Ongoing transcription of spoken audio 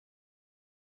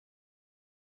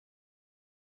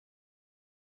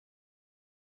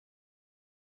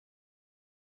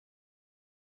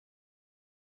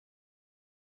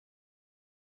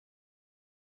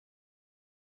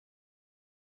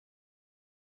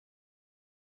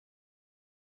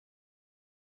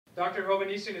Dr.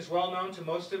 Hovannisian is well known to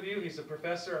most of you. He's a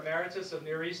professor emeritus of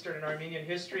Near Eastern and Armenian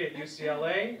history at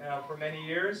UCLA. For many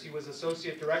years, he was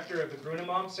associate director of the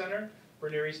Grunebaum Center for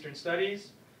Near Eastern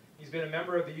Studies. He's been a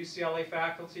member of the UCLA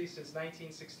faculty since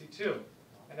 1962.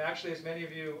 And actually, as many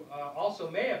of you also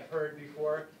may have heard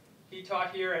before, he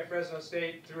taught here at Fresno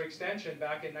State through extension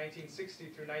back in 1960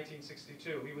 through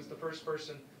 1962. He was the first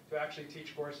person to actually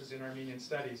teach courses in Armenian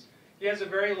studies. He has a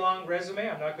very long resume.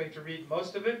 I'm not going to read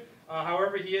most of it.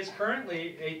 However, he is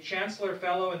currently a Chancellor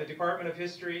Fellow in the Department of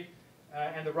History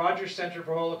and the Rogers Center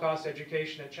for Holocaust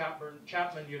Education at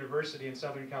Chapman University in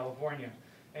Southern California.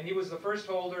 And he was the first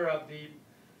holder of the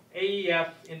AEF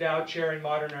Endowed Chair in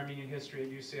Modern Armenian History at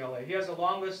UCLA. He has a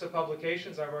long list of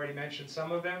publications. I've already mentioned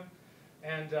some of them.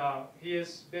 And he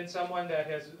has been someone that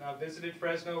has visited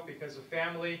Fresno because of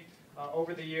family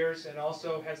over the years, and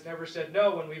also has never said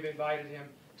no when we've invited him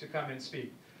to come and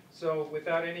speak. So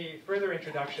without any further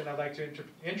introduction, I'd like to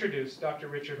introduce Dr.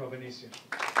 Richard Hovannisian.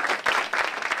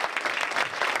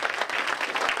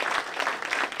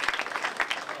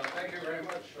 Thank you very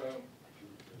much,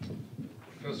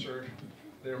 Professor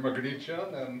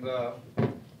Magarichian, and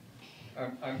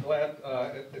I'm glad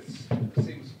it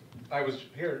seems I was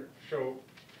here a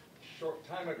short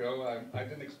time ago. I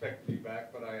didn't expect to be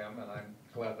back, but I am, and I'm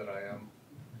glad that I am.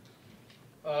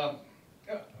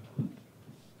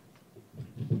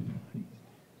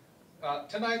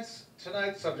 Tonight's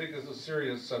subject is a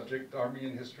serious subject.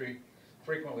 Armenian history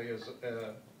frequently is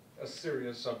a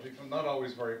serious subject, and not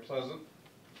always very pleasant,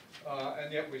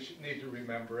 and yet we need to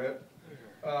remember it.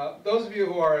 Those of you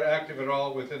who are active at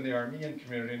all within the Armenian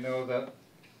community know that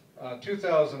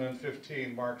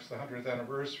 2015 marks the 100th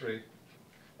anniversary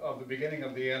of the beginning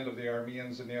of the end of the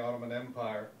Armenians in the Ottoman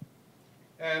Empire.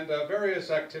 And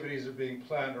various activities are being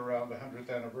planned around the 100th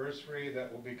anniversary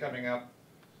that will be coming up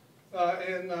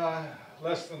in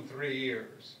less than 3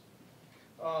 years.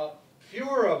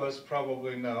 Fewer of us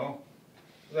probably know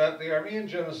that the Armenian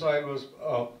genocide was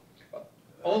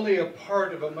only a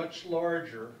part of a much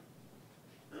larger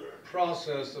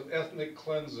process of ethnic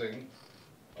cleansing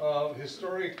of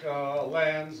historic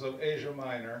lands of Asia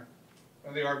Minor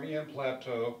and the Armenian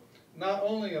Plateau, not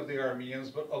only of the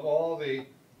Armenians, but of all the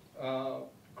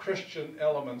Christian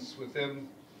elements within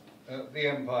the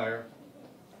empire.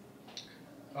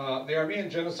 The Armenian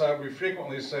genocide, we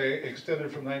frequently say,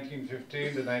 extended from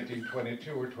 1915 to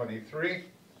 1922 or 23.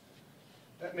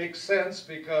 That makes sense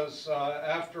because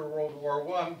after World War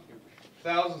I,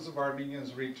 thousands of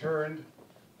Armenians returned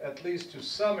at least to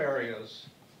some areas,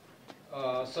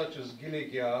 such as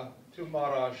Giligia, to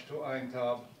Marash, to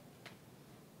Aintab,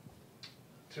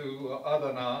 to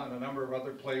Adana, and a number of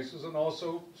other places, and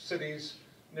also cities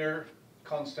near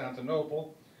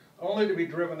Constantinople, only to be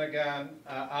driven again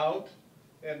out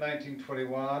in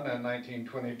 1921 and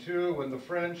 1922 when the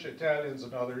French, Italians,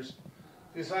 and others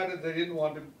decided they didn't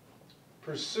want to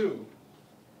pursue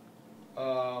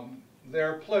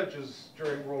their pledges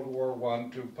during World War I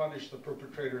to punish the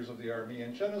perpetrators of the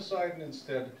Armenian genocide, and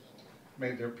instead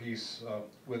made their peace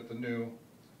with the new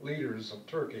leaders of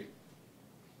Turkey.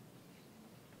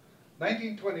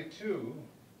 1922,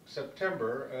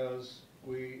 September, as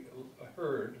we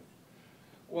heard,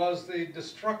 was the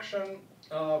destruction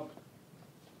of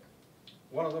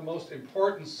one of the most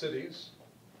important cities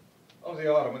of the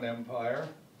Ottoman Empire,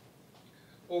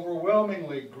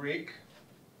 overwhelmingly Greek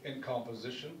in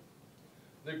composition.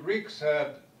 The Greeks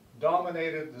had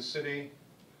dominated the city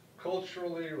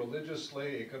culturally,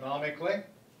 religiously, economically,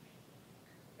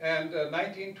 and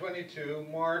 1922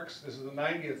 marks, this is the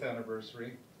 90th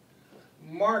anniversary,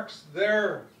 marks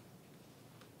their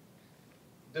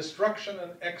destruction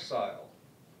and exile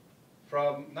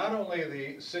from not only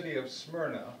the city of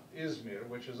Smyrna, Izmir,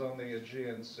 which is on the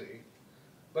Aegean Sea,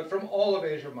 but from all of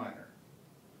Asia Minor.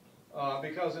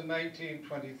 Because in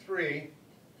 1923,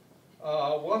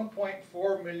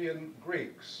 1.4 million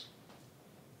Greeks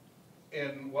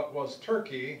in what was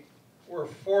Turkey were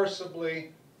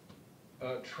forcibly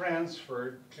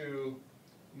transferred to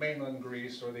mainland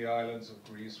Greece or the islands of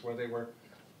Greece, where they were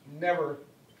never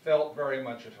felt very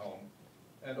much at home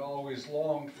and always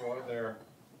longed for their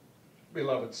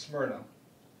beloved Smyrna.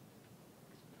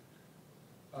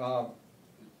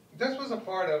 This was a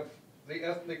part of the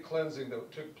ethnic cleansing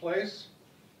that took place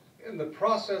in the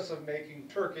process of making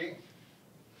Turkey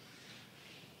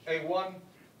a one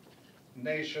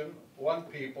nation, one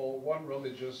people, one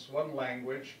religious, one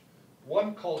language,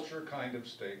 one culture kind of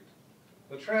state.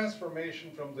 The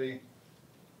transformation from the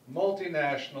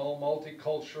multinational,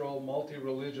 multicultural,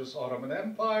 multi-religious Ottoman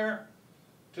Empire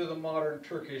to the modern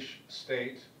Turkish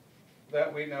state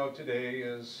that we know today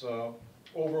is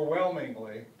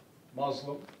overwhelmingly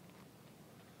Muslim,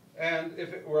 and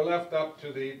if it were left up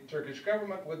to the Turkish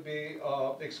government, would be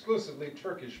exclusively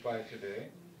Turkish by today.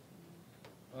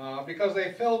 Because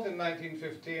they felt in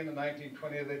 1915 and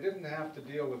 1920 they didn't have to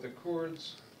deal with the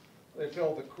Kurds. They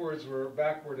felt the Kurds were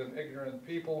backward and ignorant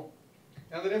people,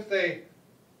 and that if they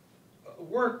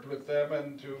worked with them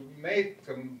and to make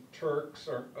them Turks,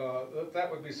 or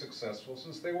that would be successful,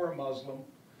 since they were Muslim,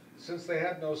 since they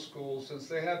had no schools, since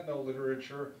they had no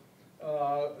literature,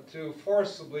 to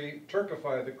forcibly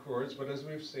Turkify the Kurds, but as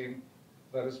we've seen,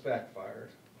 that has backfired.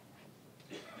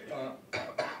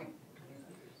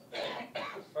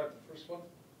 Start the first one.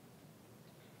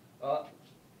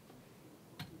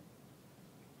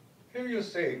 Here you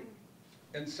see,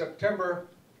 in September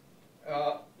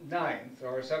 9th,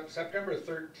 or September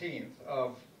 13th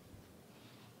of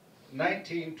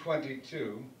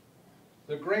 1922,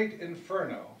 the great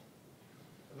inferno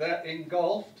that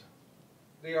engulfed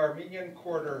the Armenian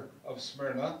quarter of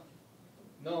Smyrna,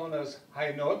 known as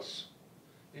Hainots.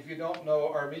 If you don't know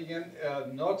Armenian,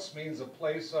 Nots means a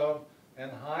place of,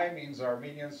 and Hai means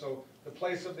Armenian, so the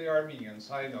place of the Armenians,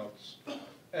 Hainots.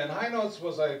 And Hainots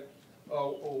was a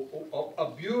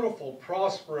beautiful,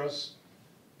 prosperous,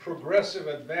 progressive,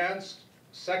 advanced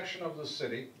section of the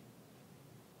city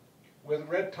with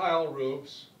red tile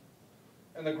roofs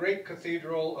and the great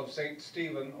cathedral of St.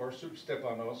 Stephen, or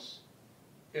Substepanos,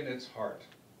 in its heart.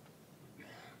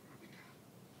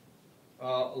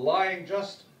 Lying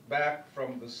just back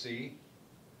from the sea,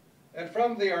 and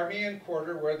from the Armenian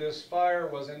quarter where this fire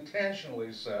was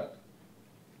intentionally set,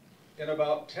 in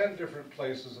about 10 different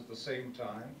places at the same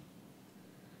time,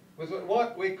 with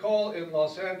what we call in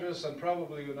Los Angeles, and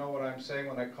probably you know what I'm saying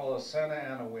when I call a Santa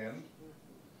Ana wind,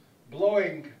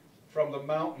 blowing from the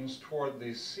mountains toward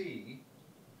the sea,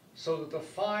 so that the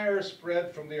fire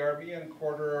spread from the Armenian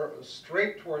quarter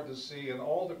straight toward the sea in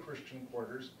all the Christian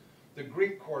quarters, the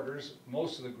Greek quarters,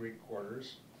 most of the Greek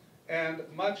quarters, and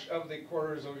much of the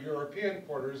quarters of European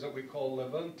quarters that we call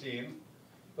Levantine.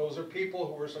 Those are people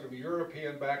who were sort of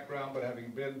European background but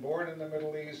having been born in the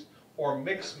Middle East, or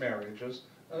mixed marriages,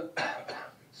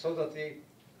 so that the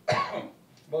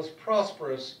most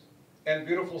prosperous and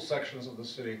beautiful sections of the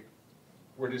city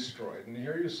were destroyed. And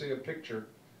here you see a picture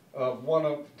of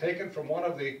taken from one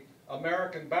of the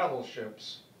American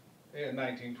battleships in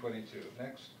 1922.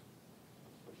 Next.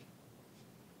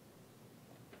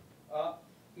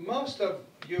 Most of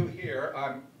you here,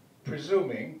 I'm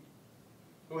presuming,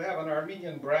 who have an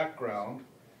Armenian background,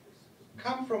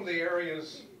 come from the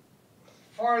areas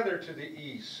farther to the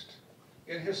east,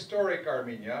 in historic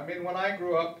Armenia. I mean, when I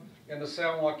grew up in the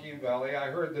San Joaquin Valley,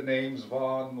 I heard the names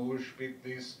Van, Mush,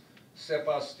 Bitlis,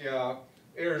 Sebastia,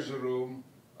 Erzurum,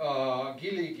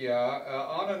 Giligia,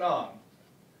 on and on.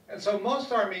 And so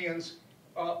most Armenians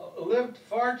lived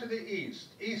far to the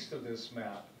east of this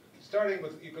map. Starting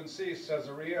with, you can see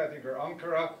Caesarea, I think, or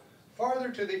Ankara, farther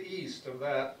to the east of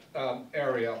that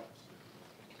area.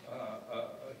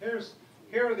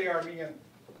 Here are the Armenian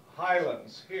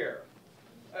highlands here.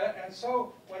 And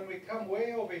so when we come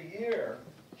way over here,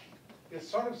 it's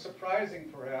sort of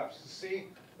surprising perhaps to see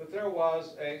that there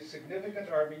was a significant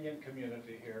Armenian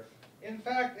community here. In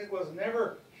fact, it was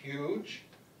never huge.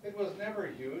 It was never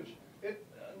huge.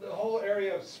 The whole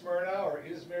area of Smyrna, or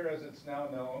Izmir as it's now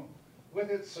known, with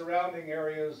its surrounding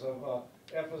areas of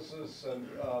Ephesus and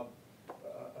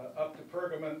up to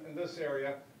Pergamon in this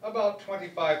area, about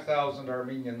 25,000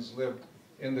 Armenians lived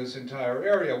in this entire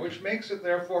area, which makes it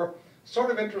therefore sort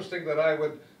of interesting that I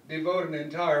would devote an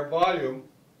entire volume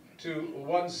to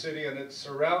one city and its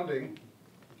surrounding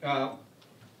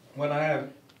when I have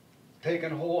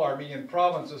taken whole Armenian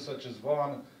provinces such as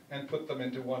Van and put them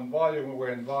into one volume,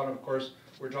 where in Van, of course,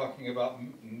 we're talking about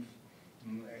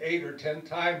 8 or 10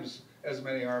 times as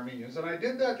many Armenians. And I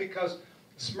did that because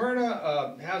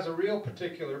Smyrna has a real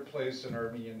particular place in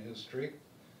Armenian history.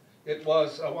 It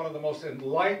was one of the most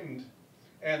enlightened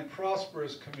and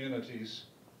prosperous communities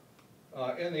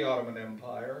in the Ottoman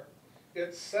Empire.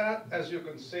 It sat, as you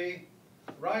can see,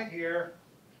 right here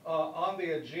on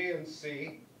the Aegean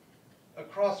Sea,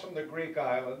 across from the Greek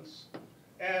islands,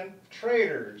 and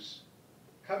traders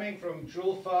coming from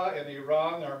Julfa in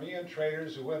Iran, Armenian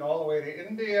traders who went all the way to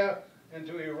India and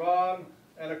to Iran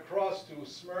and across to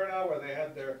Smyrna, where they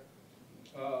had their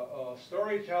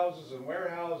storage houses and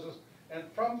warehouses, and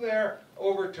from there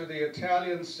over to the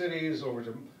Italian cities, over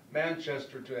to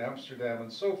Manchester, to Amsterdam,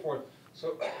 and so forth.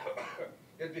 So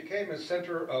it became a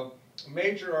center of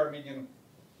major Armenian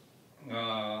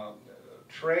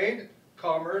trade,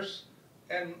 commerce,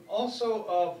 and also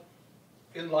of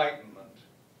enlightenment.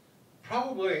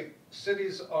 Probably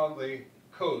cities on the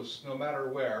coast, no matter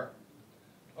where,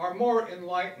 are more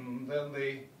enlightened than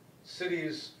the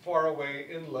cities far away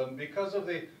inland because of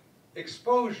the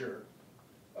exposure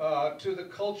to the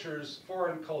cultures,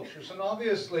 foreign cultures. And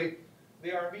obviously,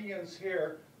 the Armenians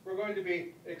here were going to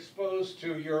be exposed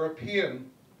to European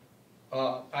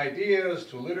ideas,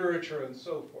 to literature, and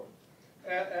so forth.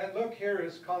 And look, here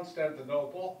is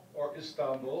Constantinople, or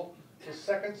Istanbul, the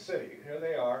second city. Here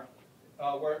they are.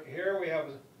 Where here we have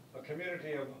a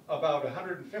community of about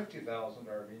 150,000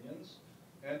 Armenians,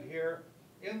 and here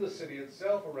in the city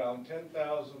itself around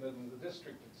 10,000, and in the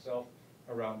district itself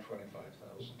around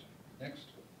 25,000. Next.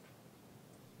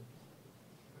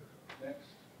 Next.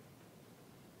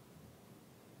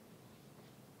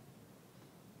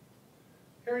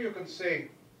 Here you can see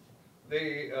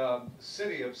the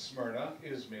city of Smyrna,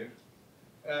 Izmir.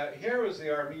 Here is the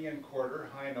Armenian quarter,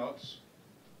 Hainots.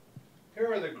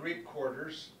 Here are the Greek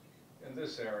quarters in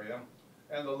this area,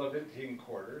 and the Levantine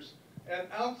quarters. And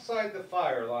outside the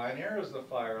fire line, here is the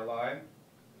fire line,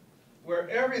 where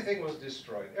everything was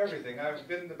destroyed, everything. I've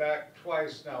been back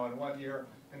twice now in 1 year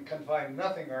and can find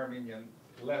nothing Armenian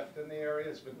left in the area.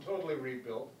 It's been totally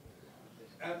rebuilt.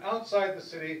 And outside the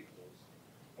city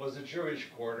was a Jewish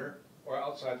quarter, or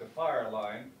outside the fire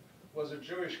line was a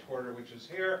Jewish quarter, which is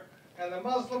here, and the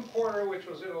Muslim quarter, which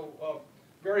was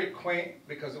very quaint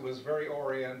because it was very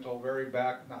oriental, very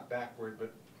not backward,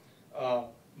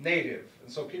 but native.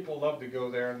 And so people loved to go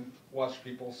there and watch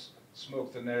people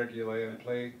smoke the nargile and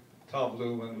play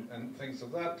tableau and things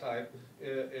of that type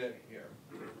here.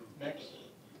 Next.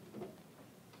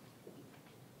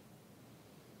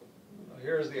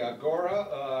 Here's the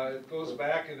Agora. It goes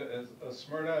back,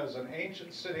 Smyrna is an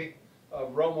ancient city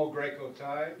of Romo-Greco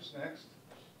times. Next.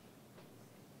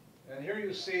 And here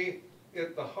you see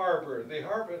the harbor. The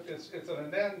harbor, it's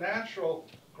a natural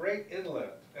great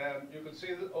inlet. And you can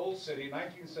see the old city,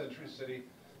 19th century city,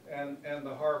 and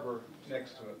the harbor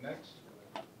next to it. Next.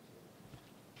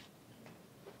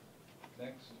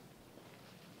 Next.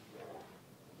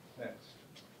 Next.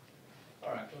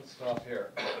 All right, let's stop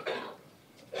here.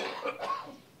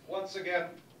 Once again,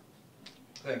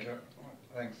 thank you.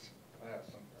 Thanks. I have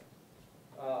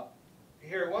some.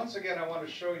 Here, once again, I want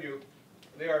to show you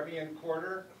the Armenian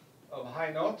quarter of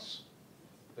Hainots,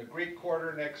 the Greek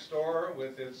quarter next door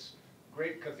with its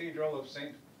great cathedral of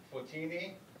St.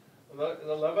 Fotini,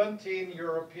 the Levantine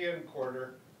European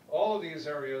quarter. All of these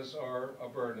areas are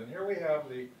burned. And here we have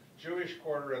the Jewish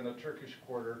quarter and the Turkish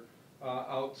quarter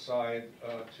outside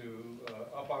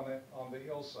up on the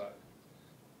hillside.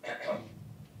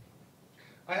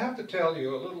 I have to tell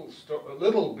you a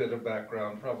little bit of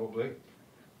background, probably,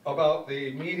 about the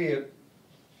immediate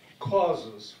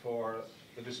causes for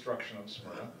the destruction of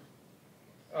Smyrna.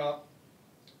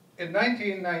 In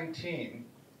 1919,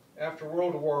 after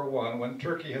World War I, when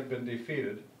Turkey had been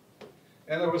defeated,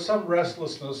 and there was some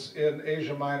restlessness in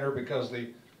Asia Minor because the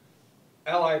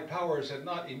Allied powers had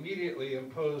not immediately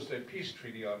imposed a peace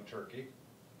treaty on Turkey,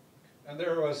 and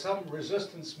there was some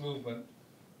resistance movement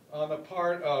on the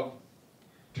part of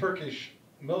Turkish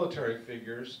military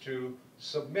figures to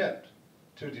submit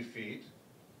to defeat.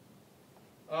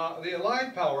 The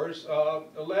Allied powers,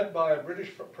 led by a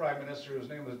British Prime Minister whose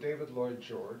name was David Lloyd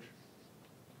George,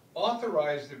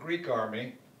 authorized the Greek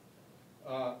army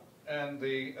and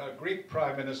the Greek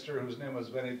Prime Minister whose name was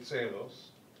Venizelos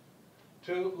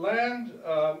to land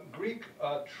Greek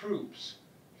troops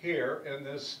here in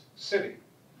this city.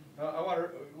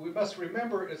 We must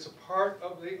remember it's a part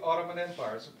of the Ottoman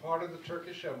Empire, it's a part of the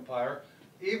Turkish Empire,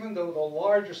 even though the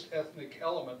largest ethnic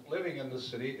element living in the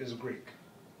city is Greek.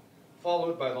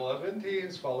 Followed by the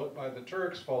Levantines, followed by the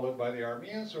Turks, followed by the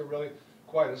Armenians, who are really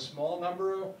quite a small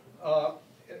number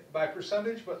by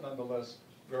percentage, but nonetheless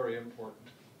very important.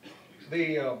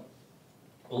 The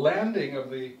landing of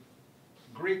the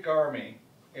Greek army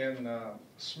in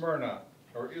Smyrna,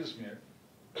 or Izmir,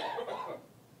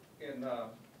 in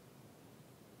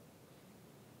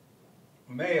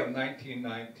May of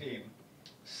 1919,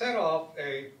 set off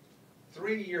a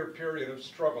 3-year period of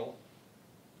struggle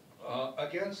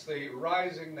against the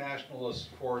rising nationalist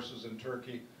forces in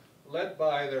Turkey, led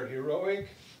by their heroic,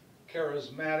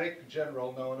 charismatic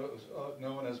general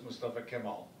known as Mustafa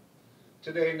Kemal.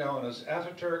 Today known as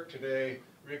Ataturk, today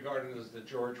regarded as the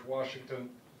George Washington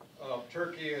of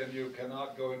Turkey, and you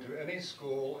cannot go into any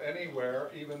school, anywhere,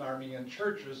 even Armenian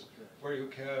churches, where you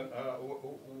can,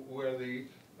 where the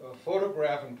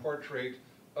photograph and portrait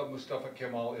of Mustafa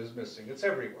Kemal is missing. It's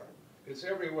everywhere. It's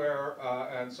everywhere,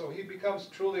 and so he becomes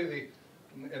truly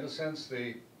in a sense,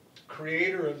 the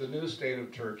creator of the new state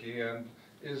of Turkey, and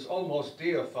is almost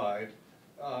deified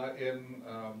in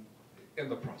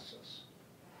the process.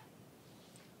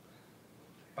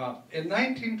 In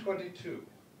 1922,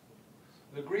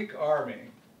 the Greek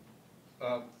army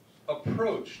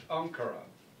approached Ankara,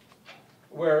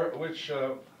 well,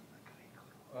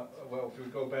 if we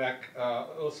go back,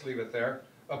 let's leave it there,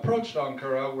 approached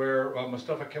Ankara, where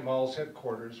Mustafa Kemal's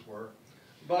headquarters were.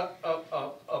 But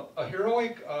a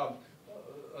heroic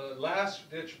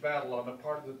last-ditch battle on the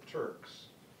part of the Turks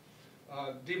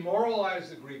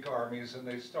demoralized the Greek armies, and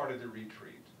they started to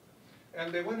retreat.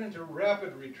 And they went into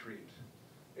rapid retreat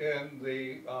in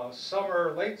the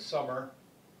late summer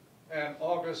and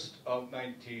August of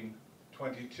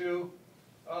 1922.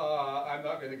 I'm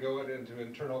not going to go into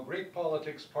internal Greek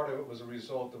politics. Part of it was a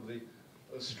result of the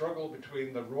struggle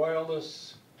between the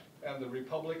royalists and the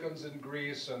republicans in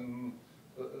Greece, and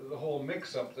the whole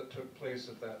mix-up that took place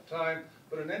at that time.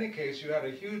 But in any case, you had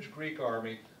a huge Greek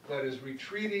army that is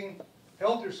retreating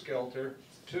helter-skelter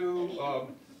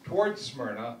towards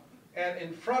Smyrna, and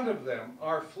in front of them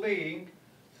are fleeing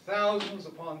thousands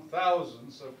upon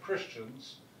thousands of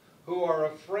Christians who are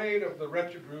afraid of the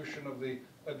retribution of the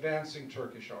advancing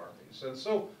Turkish armies. And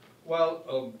so,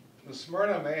 while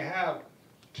Smyrna may have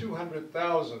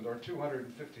 200,000 or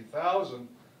 250,000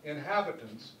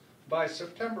 inhabitants, by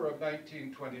September of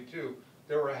 1922,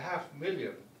 there were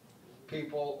 500,000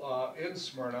 people in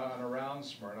Smyrna and around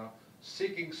Smyrna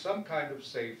seeking some kind of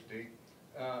safety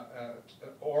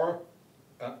or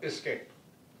escape.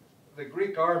 The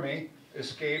Greek army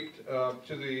escaped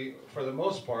for the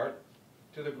most part,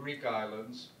 to the Greek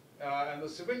islands, and the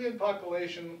civilian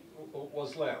population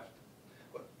was left.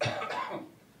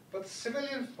 But the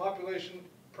civilian population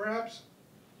perhaps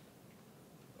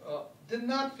did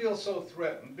not feel so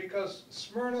threatened, because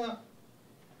Smyrna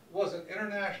was an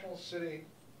international city.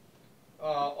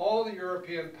 All the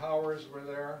European powers were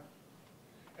there.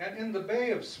 And in the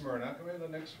Bay of Smyrna, come here to the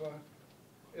next one.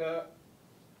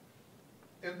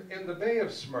 In the Bay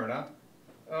of Smyrna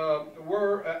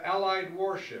were Allied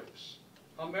warships,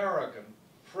 American,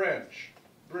 French,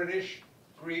 British,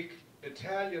 Greek,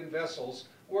 Italian vessels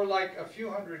were like a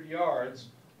few hundred yards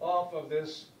off of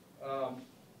this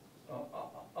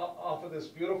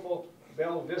beautiful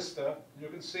Bella Vista. You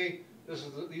can see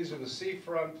these are the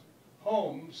seafront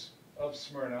homes of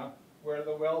Smyrna, where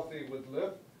the wealthy would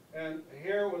live, and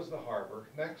here was the harbor.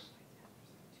 Next.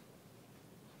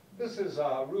 This is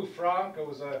Rue Franck. It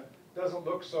was doesn't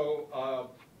look so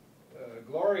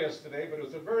glorious today, but it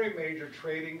was a very major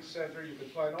trading center. You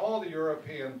could find all the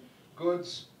European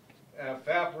goods,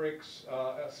 fabrics,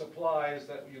 supplies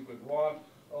that you could want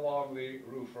along the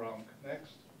Rue Franck.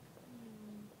 Next.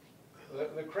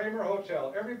 The Kramer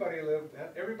Hotel. Everybody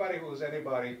who was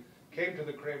anybody came to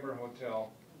the Kramer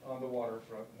Hotel on the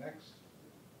waterfront. Next.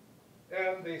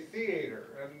 And the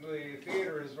theater. And the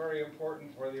theater is very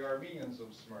important for the Armenians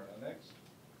of Smyrna. Next.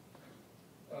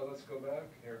 Let's go back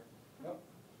here. No.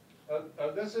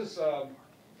 This is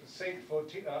Saint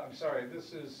Foti. I'm sorry.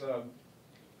 This is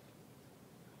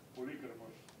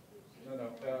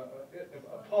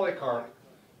Polycarp.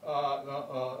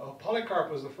 Polycarp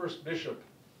was the first bishop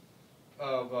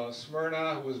of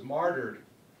Smyrna, who was martyred,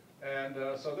 and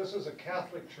so this is a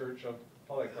Catholic church of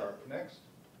Polycarp. Next.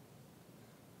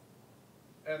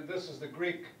 And this is the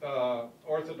Greek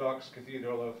Orthodox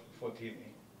Cathedral of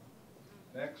Fotini.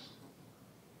 Next.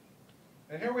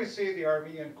 And here we see the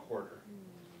Armenian Quarter.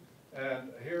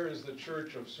 And here is the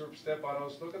church of Surp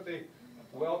Stepanos. Look at the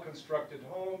well-constructed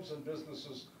homes and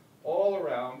businesses all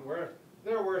around, where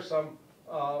there were some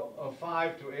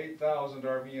 5,000 to 8,000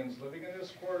 Armenians living in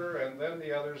this quarter, and then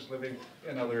the others living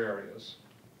in other areas.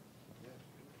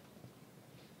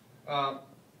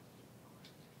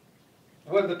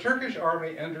 When the Turkish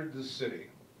army entered the city,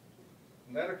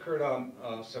 and that occurred on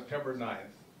September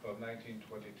 9th of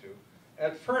 1922,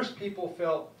 at first people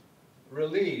felt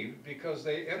relieved because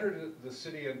they entered the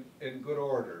city in good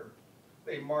order.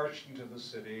 They marched into the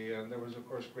city, and there was, of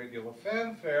course, a great deal of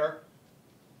fanfare,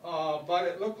 but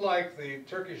it looked like the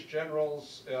Turkish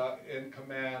generals in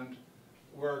command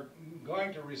were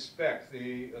going to respect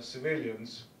the civilian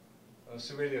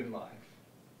life.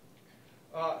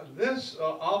 This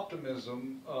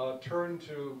optimism turned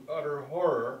to utter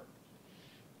horror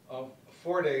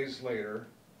 4 days later,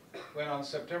 when on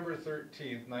September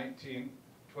 13th,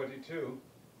 1922,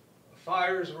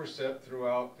 fires were set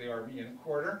throughout the Armenian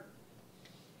Quarter,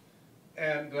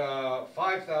 and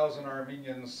 5,000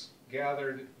 Armenians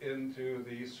gathered into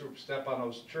the Surp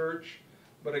Stepanos church,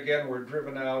 but again were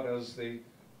driven out as the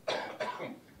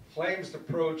flames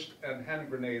approached and hand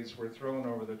grenades were thrown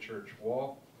over the church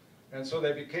wall. And so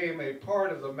they became a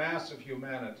part of the mass of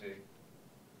humanity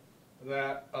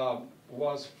that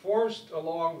was forced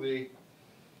along the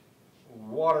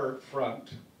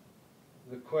waterfront,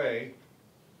 the quay,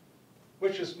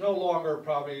 which is no longer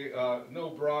probably no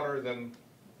broader than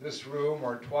this room,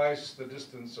 or twice the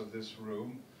distance of this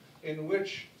room, in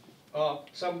which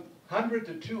some 100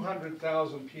 to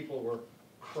 200,000 people were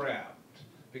crammed,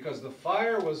 because the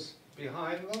fire was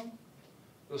behind them,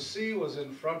 the sea was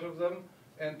in front of them,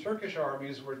 and Turkish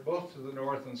armies were both to the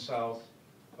north and south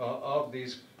of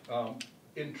these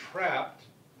entrapped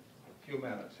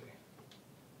humanity.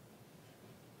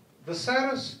 The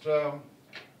saddest,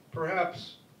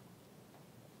 perhaps,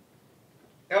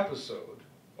 episode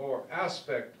or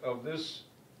aspect of this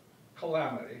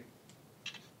calamity,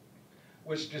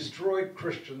 which destroyed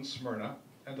Christian Smyrna,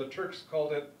 and the Turks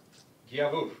called it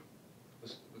Gyavur, the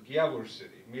Gyavur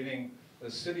city, meaning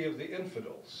the city of the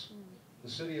infidels, the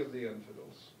city of the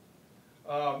infidels,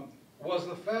 was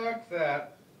the fact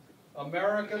that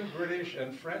American, British,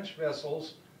 and French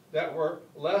vessels that were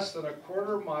less than a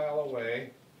quarter mile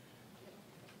away,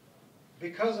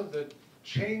 because of the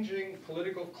changing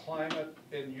political climate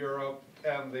in Europe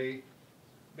and the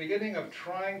beginning of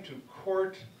trying to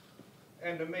court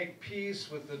and to make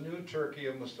peace with the new Turkey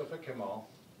of Mustafa Kemal,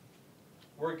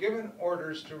 were given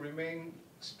orders to remain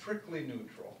strictly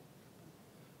neutral,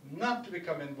 not to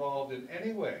become involved in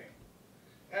any way.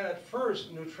 And at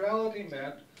first, neutrality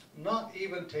meant not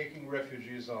even taking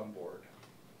refugees on board.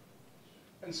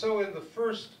 And so in the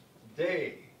first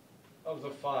day of the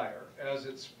fire, as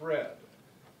it spread,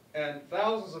 and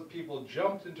thousands of people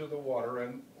jumped into the water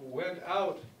and went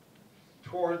out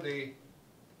toward the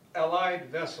Allied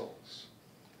vessels,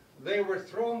 they were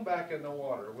thrown back in the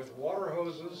water with water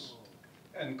hoses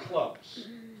and clubs,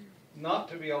 not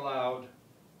to be allowed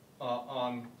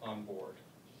on board.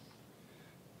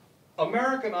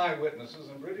 American eyewitnesses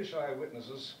and British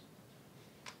eyewitnesses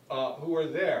who were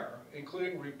there,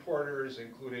 including reporters,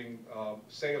 including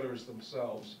sailors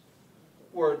themselves,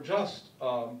 were just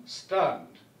stunned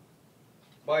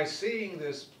by seeing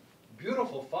this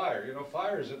beautiful fire. You know,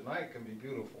 fires at night can be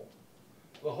beautiful.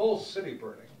 The whole city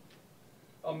burning.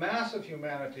 A mass of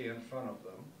humanity in front of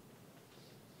them.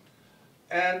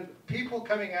 And people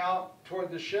coming out toward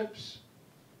the ships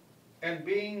and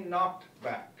being knocked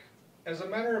back. As a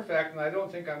matter of fact, and I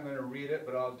don't think I'm going to read it,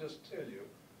 but I'll just tell you,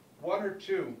 one or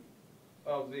two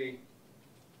of the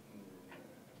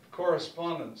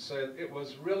correspondents said it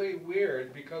was really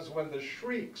weird because when the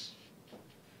shrieks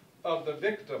of the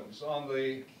victims on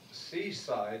the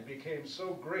seaside became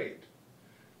so great,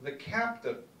 the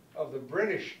captain of the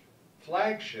British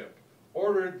flagship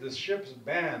ordered the ship's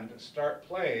band to start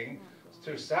playing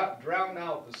to drown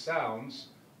out the sounds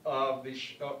of the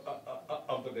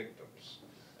victims.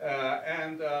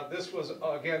 This was,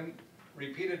 again,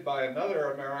 repeated by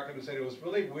another American who said it was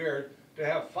really weird to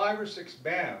have 5 or 6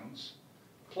 bands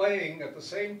playing at the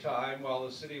same time while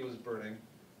the city was burning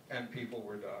and people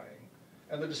were dying.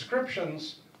 And the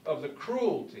descriptions of the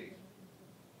cruelty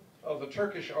of the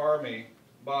Turkish army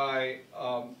by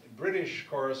British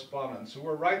correspondents who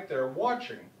were right there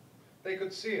watching, they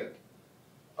could see it,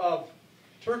 of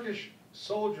Turkish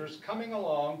soldiers coming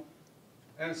along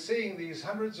and seeing these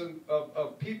hundreds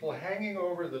of people hanging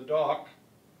over the dock,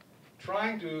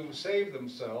 trying to save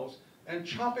themselves, and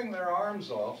chopping their arms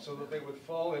off so that they would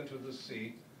fall into the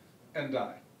sea and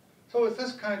die. So it's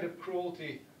this kind of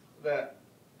cruelty that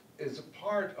is a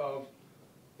part of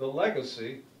the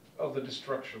legacy of the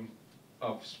destruction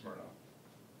of Smyrna.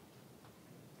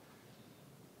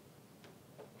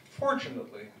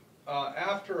 Fortunately,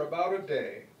 after about a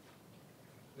day,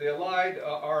 the Allied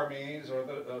armies, or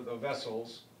the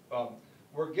vessels,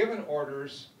 were given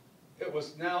orders. It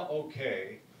was now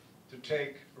okay to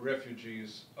take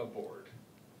refugees aboard.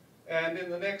 And in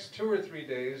the next 2 or 3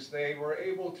 days, they were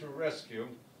able to rescue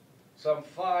some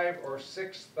 5,000 or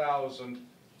 6,000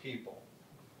 people,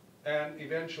 and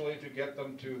eventually to get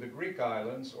them to the Greek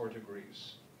islands or to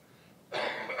Greece.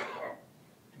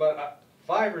 But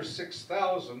 5,000 or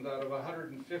 6,000 out of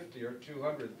 150 or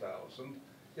 200,000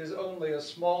 is only a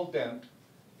small dent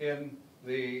in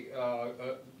the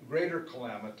greater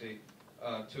calamity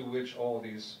to which all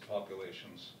these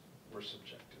populations were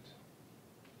subjected.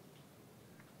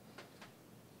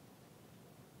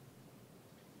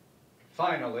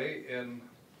 Finally, in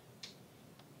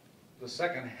the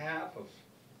second half of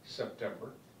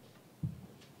September,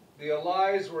 the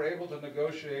Allies were able to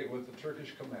negotiate with the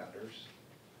Turkish commanders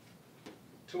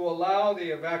to allow the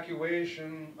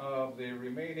evacuation of the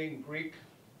remaining Greek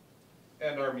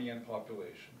and Armenian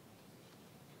population.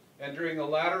 And during the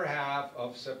latter half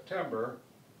of September,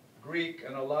 Greek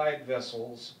and Allied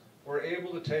vessels were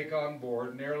able to take on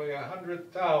board nearly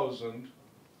 100,000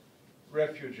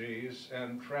 refugees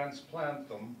and transplant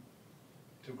them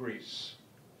to Greece.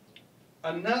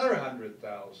 Another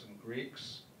 100,000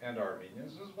 Greeks and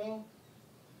Armenians as well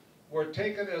were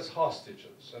taken as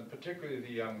hostages, and particularly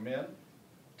the young men,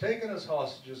 taken as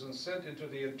hostages and sent into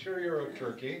the interior of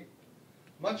Turkey,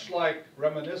 much like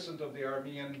reminiscent of the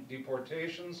Armenian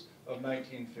deportations of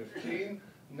 1915.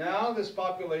 Now this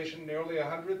population, nearly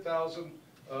 100,000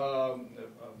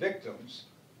 victims,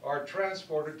 are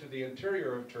transported to the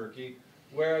interior of Turkey,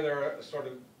 where there are sort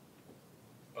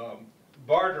of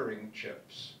bartering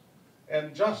chips.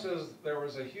 And just as there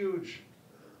was a huge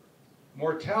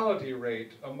mortality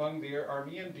rate among the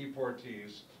Armenian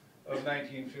deportees of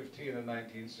 1915 and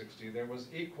 1960, there was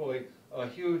equally a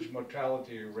huge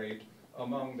mortality rate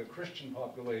among the Christian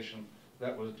population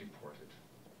that was deported.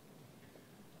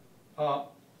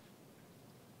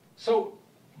 So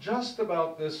just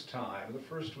about this time, the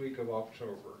first week of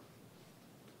October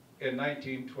in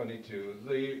 1922,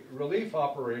 the relief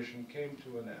operation came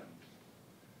to an end.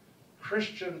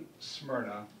 Christian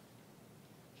Smyrna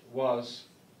was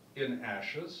in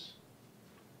ashes.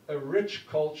 A rich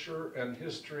culture and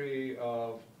history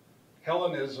of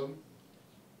Hellenism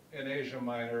in Asia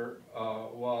Minor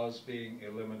was being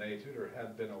eliminated, or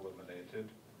had been eliminated.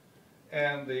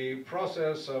 And the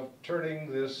process of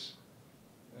turning this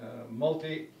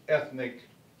multi-ethnic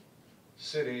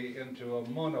city into a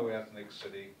mono-ethnic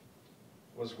city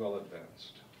was well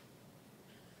advanced.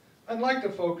 I'd like to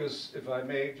focus, if I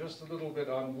may, just a little bit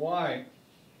on why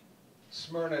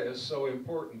Smyrna is so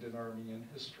important in Armenian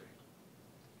history.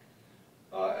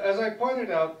 As I pointed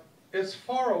out, it's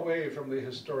far away from the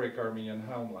historic Armenian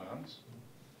homelands,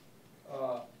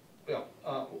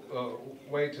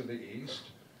 way to the east.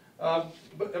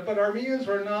 But Armenians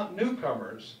were not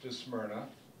newcomers to Smyrna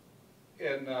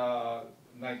in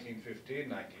 1915,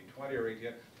 1920, or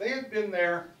 18. They had been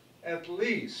there at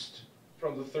least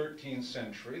from the 13th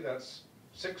century. That's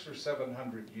 600 or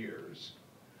 700 years,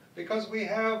 because we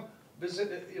have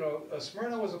visited.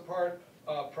 Smyrna was a part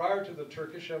prior to the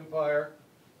Turkish Empire.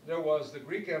 There was the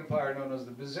Greek Empire known as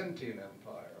the Byzantine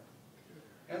Empire,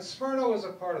 and Smyrna was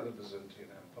a part of the Byzantine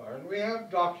Empire. And we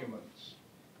have documents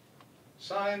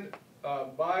signed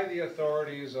by the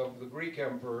authorities of the Greek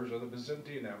emperors or the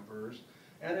Byzantine emperors,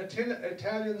 and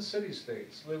Italian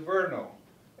city-states, Livorno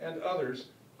and others,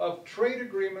 of trade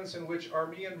agreements in which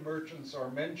Armenian merchants are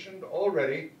mentioned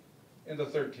already in the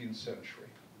 13th century.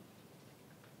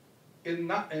 In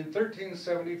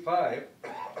 1375,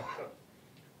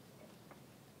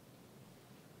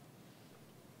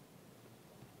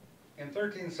 in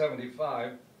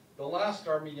 1375, the last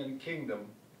Armenian kingdom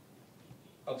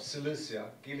of Cilicia,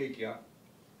 Kilikia,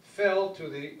 fell to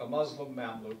the Muslim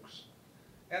Mamluks,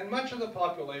 and much of the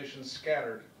population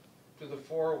scattered to the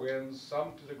four winds,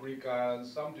 some to the Greek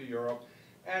islands, some to Europe,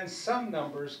 and some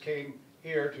numbers came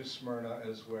here to Smyrna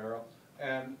as well,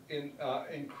 and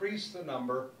increased the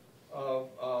number of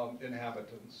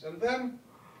inhabitants. And then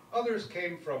others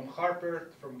came from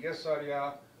Harpert, from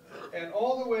Gesaria, and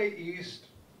all the way east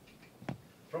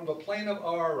from the plain of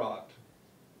Ararat.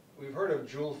 We've heard of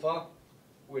Julfa,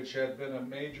 which had been a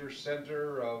major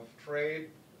center of trade.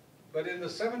 But in the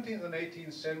 17th and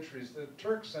 18th centuries, the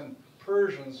Turks and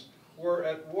Persians were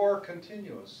at war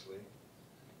continuously.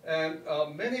 And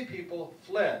many people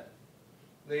fled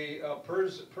the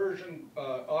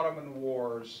Persian-Ottoman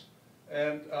wars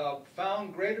and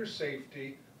found greater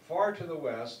safety far to the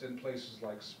west in places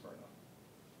like Smyrna.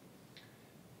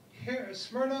 Here,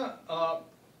 Smyrna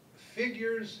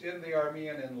figures in the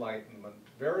Armenian Enlightenment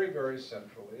very, very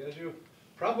centrally. As you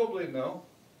probably know,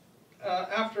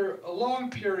 after a long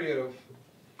period of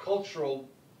cultural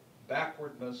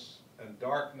backwardness and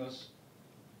darkness,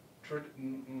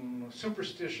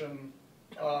 superstition,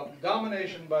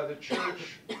 domination by the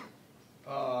church,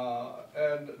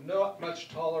 and not much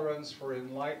tolerance for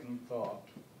enlightened thought.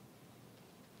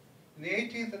 In the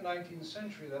 18th and 19th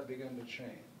century, that began to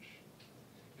change.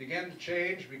 It began to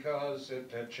change because it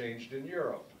had changed in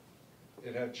Europe.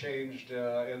 It had changed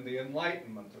in the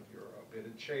Enlightenment of Europe. It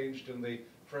had changed in the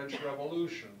French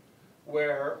Revolution,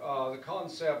 where the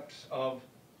concept of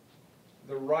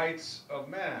the rights of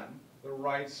man, the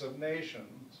rights of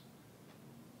nations,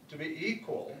 to be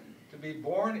equal, to be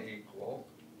born equal,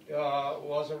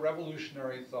 was a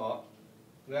revolutionary thought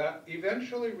that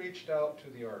eventually reached out to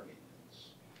the Armenians.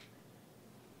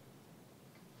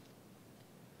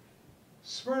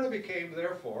 Smyrna became,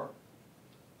 therefore,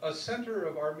 a center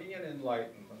of Armenian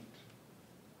enlightenment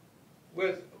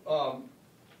with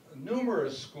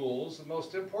numerous schools, the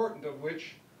most important of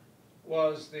which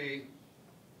was the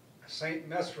St.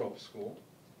 Mesrop School,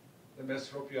 the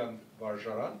Mesropian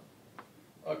Varjaran,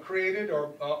 created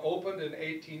or opened in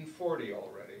 1840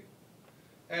 already,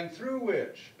 and through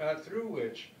which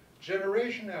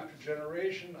generation after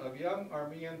generation of young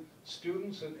Armenian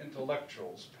students and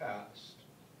intellectuals passed.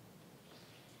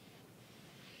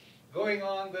 Going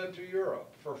on then to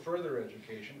Europe for further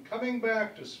education, coming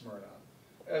back to Smyrna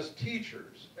as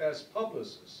teachers, as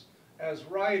publicists, as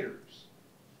writers,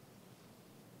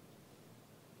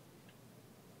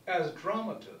 as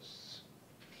dramatists,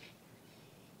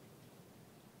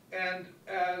 and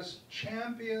as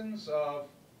champions of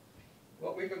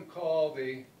what we can call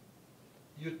the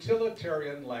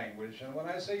utilitarian language. And when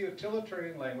I say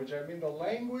utilitarian language, I mean the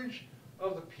language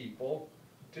of the people,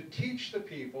 to teach the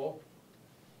people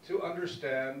to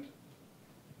understand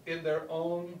in their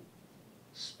own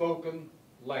spoken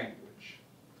language,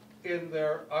 in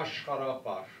their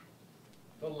ashkarabash,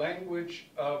 the language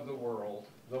of the world,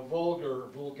 the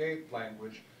vulgate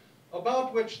language,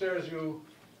 about which, there, as you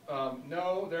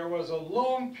know, there was a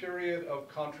long period of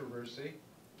controversy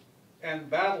and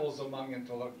battles among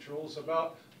intellectuals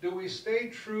about, do we stay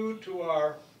true to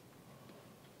our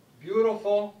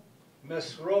beautiful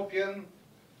Mesropian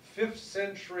 5th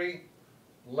century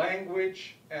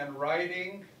language and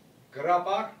writing,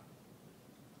 grabar,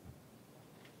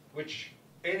 which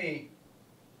any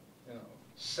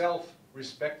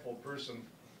self-respectful person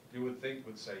you would think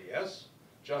would say yes,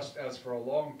 just as for a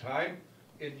long time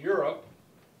in Europe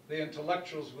the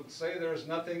intellectuals would say there's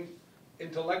nothing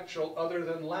intellectual other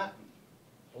than Latin.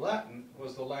 Latin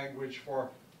was the language for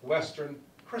Western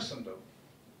Christendom.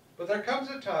 But there comes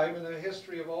a time in the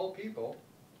history of all people,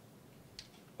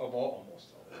 of almost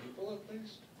all people at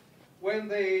least, when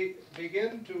they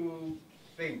begin to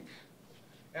think.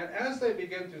 And as they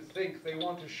begin to think, they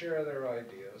want to share their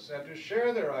ideas. And to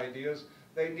share their ideas,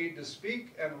 they need to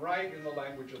speak and write in the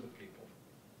language of the people.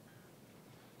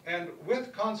 And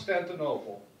with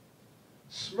Constantinople,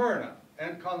 Smyrna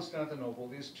and Constantinople,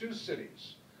 these two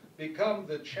cities, become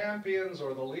the champions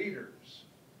or the leaders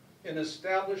in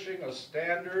establishing a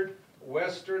standard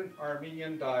Western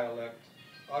Armenian dialect,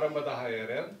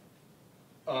 Aramadahayeren,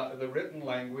 the written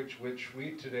language which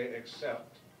we today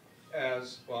accept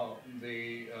as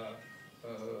the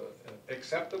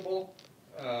acceptable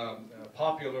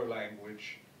popular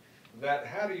language that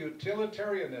had a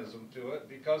utilitarianism to it,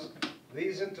 because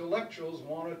these intellectuals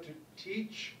wanted to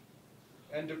teach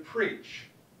and to preach,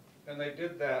 and they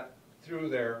did that through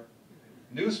their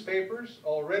newspapers.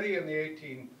 Already in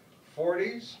the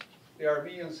 1840s, the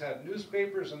Armenians had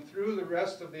newspapers, and through the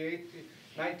rest of the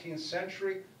 19th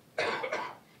century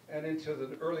and into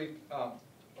the early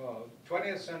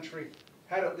 20th century,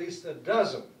 had at least a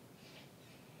dozen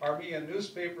Armenian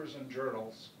newspapers and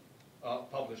journals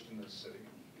published in this city.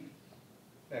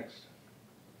 Next.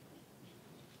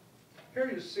 Here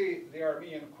you see the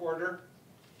Armenian quarter.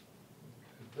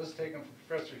 This is taken from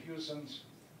Professor Hewson's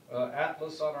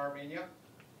Atlas on Armenia.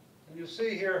 And you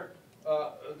see here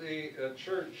the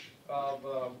church of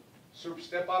Surp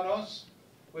Stepanos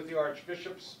with the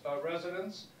Archbishop's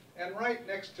residence, and right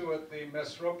next to it the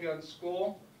Mesropian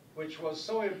school, which was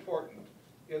so important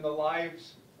in the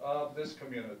lives of this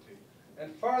community.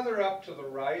 And farther up to the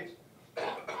right,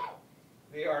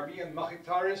 the Armenian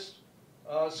Machitarist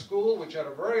school, which had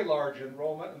a very large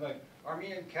enrollment, and the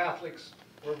Armenian Catholics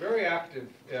were very active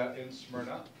in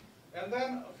Smyrna. And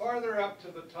then farther up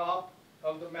to the top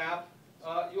of the map,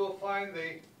 you will find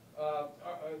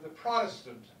the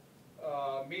Protestant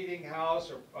meeting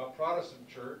house or Protestant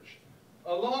church,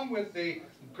 along with the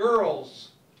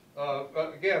girls.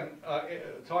 Again,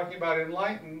 talking about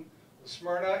enlightened,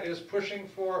 Smyrna is pushing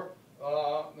for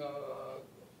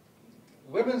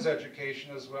women's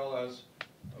education as well as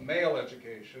male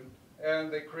education,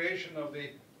 and the creation of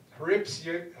the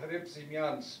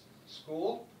Hovannisian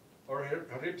school, or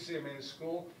Hovannisian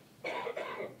school,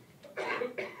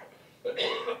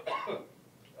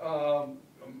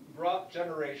 brought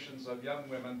generations of young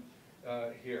women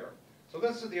here. So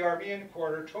this is the Armenian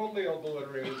quarter, totally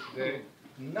obliterated today.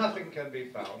 Nothing can be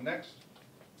found. Next.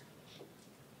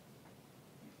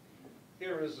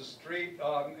 Here is the street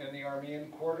in the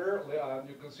Armenian quarter.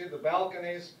 You can see the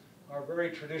balconies are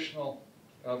very traditional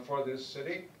for this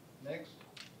city. Next.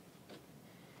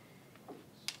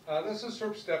 This is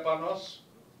Surp Stepanos,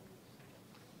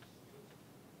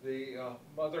 the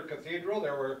mother cathedral.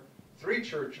 There were 3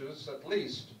 churches at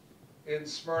least in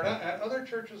Smyrna, and other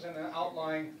churches in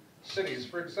outlying cities.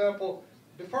 For example,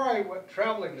 before I went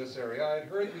traveling this area, I had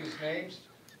heard these names,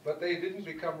 but they didn't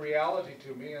become reality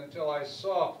to me until I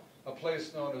saw a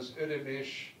place known as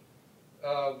Ödemiş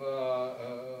of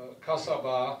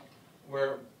Kasaba,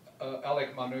 where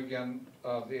Alek Manugyan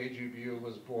of the AGBU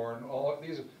was born. All of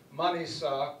these,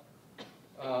 Manisa,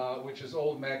 which is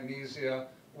Old Magnesia,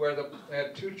 where they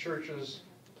had 2 churches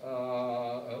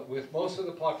with most of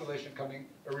the population coming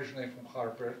originally from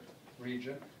Kharput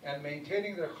region and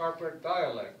maintaining their Kharput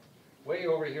dialect way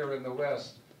over here in the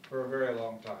west for a very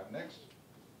long time. Next.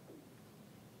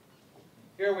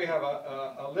 Here we have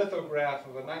a lithograph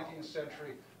of a 19th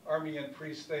century Armenian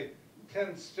priest. They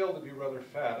tend still to be rather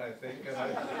fat, I think, and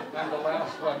I'm the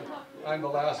last one. I'm the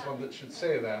last one that should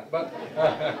say that, but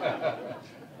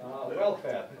well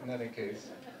fed in any case.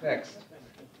 Next.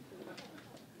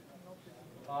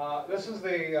 This is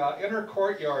the inner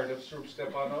courtyard of Srub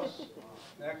Stepanos.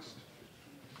 Next.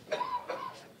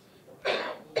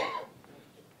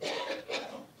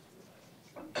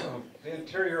 The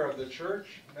interior of the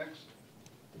church. Next.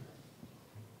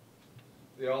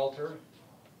 The altar.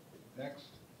 Next.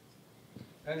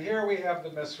 And here we have the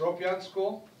Mesropian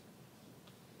school.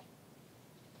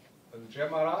 The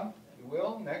Gemaran, you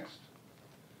will. Next.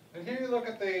 And here you look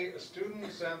at the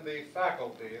students and the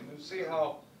faculty, and you see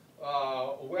how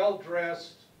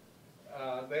well-dressed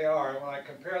they are. When I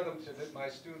compare them to my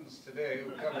students today,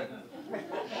 who come in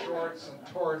shorts and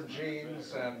torn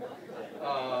jeans and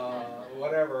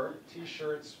whatever,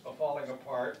 t-shirts falling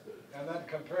apart, and then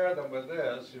compare them with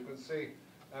this, you can see,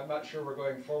 I'm not sure we're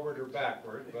going forward or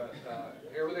backward, but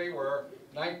here they were,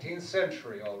 19th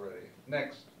century already.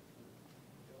 Next.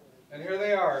 And here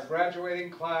they are,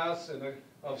 graduating class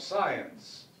of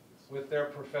science with their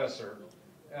professor,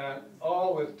 and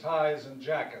all with ties and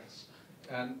jackets,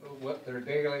 and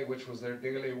which was their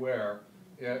daily wear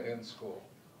in school.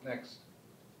 Next.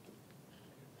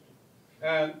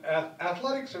 And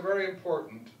athletics are very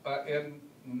important in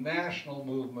national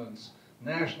movements,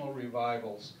 national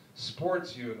revivals,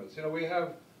 sports units. You know, we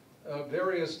have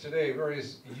various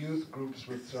youth groups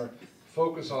which are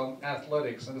focus on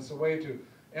athletics, and it's a way to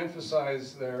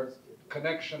emphasize their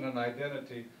connection and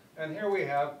identity. And here we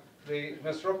have the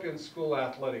Mesropian School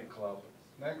Athletic Club.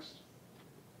 Next.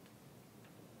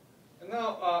 And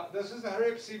now, this is the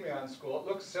Harib Simeon School. It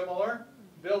looks similar,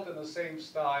 built in the same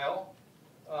style,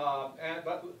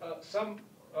 but some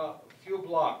few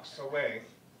blocks away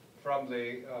from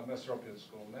the Mesropian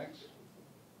School. Next.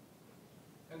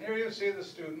 And here you see the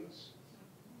students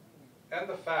and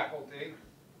the faculty.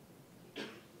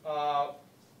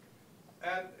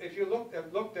 And if you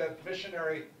looked at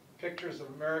missionary pictures of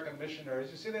American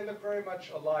missionaries, you see they look very much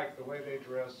alike, the way they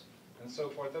dress and so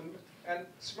forth. And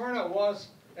Smyrna was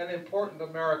an important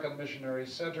American missionary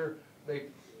center.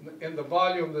 In the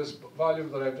volume, this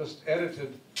volume that I've just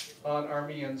edited on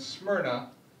Armenian Smyrna,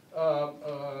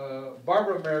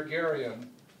 Barbara Mergarian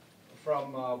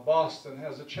from Boston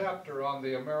has a chapter on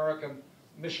the American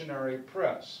missionary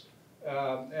press.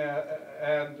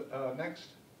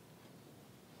 Next.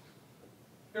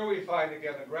 Here we find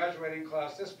again a graduating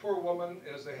class. This poor woman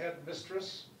is the head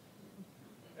mistress,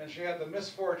 and she had the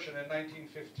misfortune in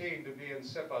 1915 to be in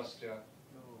Sebastia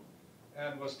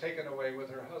and was taken away with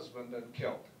her husband and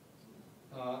killed.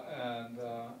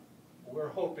 We're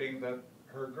hoping that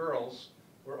her girls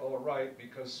were all right,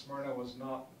 because Smyrna was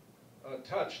not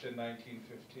touched in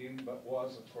 1915, but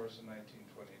was, of course, in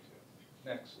 1922.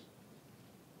 Next.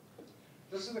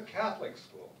 This is the Catholic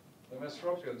school, the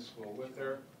Mesropian school, with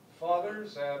their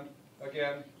fathers and,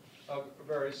 again, a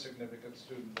very significant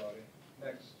student body.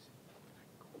 Next.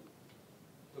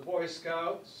 The Boy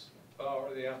Scouts, or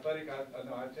the athletic,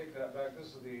 no, I take that back. This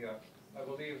is the, I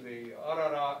believe, the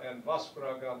Arara and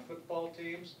Vaskuragan football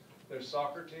teams, their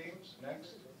soccer teams.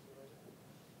 Next.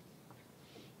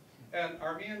 And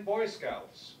Armenian Boy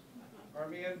Scouts.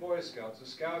 Armenian Boy Scouts, the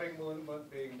scouting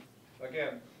movement being,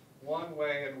 again, one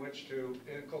way in which to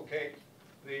inculcate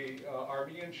the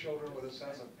Armenian children with a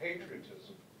sense of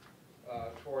patriotism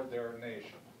toward their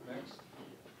nation. Next.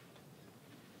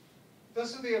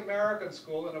 This is the American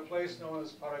school in a place known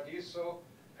as Paradiso,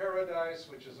 Paradise,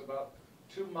 which is about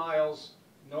 2 miles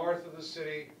north of the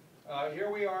city.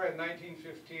 Here we are in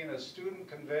 1915, a student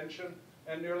convention,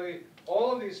 and nearly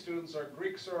all of these students are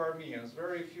Greeks or Armenians.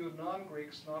 Very few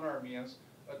non-Greeks, non-Armenians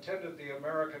attended the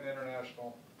American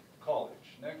International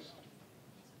College. Next.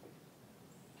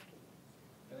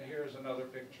 And here's another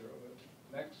picture of it.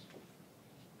 Next.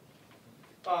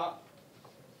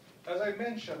 As I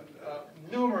mentioned,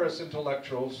 numerous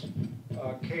intellectuals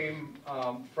came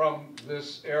from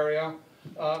this area.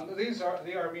 These are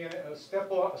the Armenian,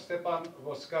 Stepan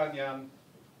Voskanyan,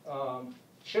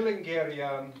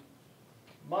 Chilingarian,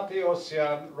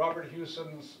 Tateosian, Robert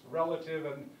Hewson's relative,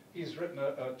 and he's written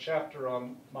a chapter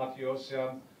on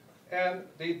Tateosian, and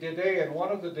the Dedean,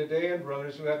 one of the Dedean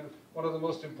brothers who had one of the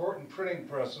most important printing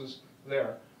presses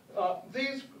there.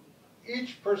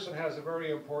 Each person has a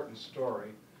very important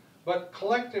story, but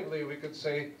collectively we could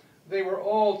say they were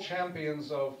all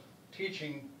champions of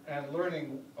teaching and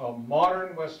learning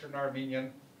modern Western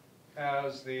Armenian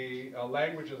as the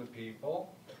language of the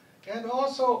people, and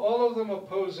also all of them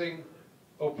opposing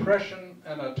oppression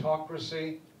and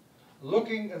autocracy,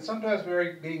 looking and sometimes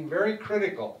being very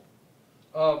critical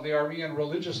of the Armenian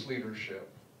religious leadership,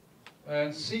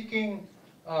 and seeking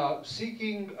a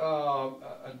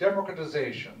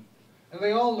democratization. And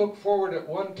they all look forward at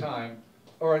one time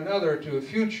or another to a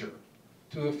future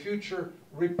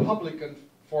republican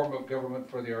form of government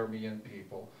for the Armenian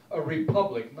people. A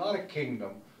republic, not a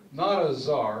kingdom, not a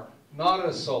czar, not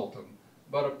a sultan,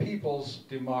 but a people's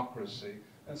democracy.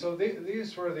 And so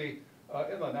these were the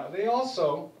inland. Now they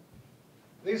also,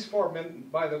 these four men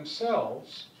by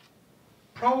themselves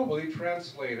probably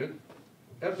translated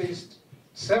at least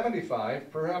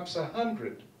 75, perhaps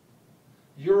 100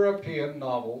 European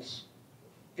novels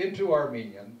into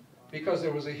Armenian, because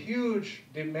there was a huge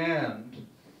demand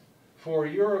for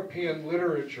European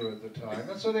literature at the time.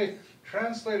 And so they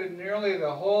translated nearly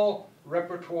the whole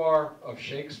repertoire of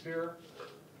Shakespeare,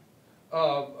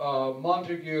 of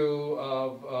Montague,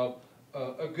 of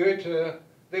Goethe.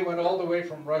 They went all the way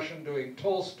from Russian doing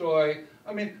Tolstoy.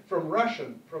 I mean, from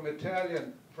Russian, from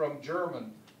Italian, from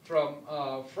German, from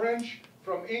French,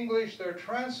 from English. They're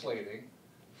translating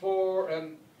for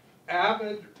an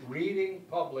avid reading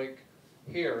public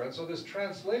here. And so this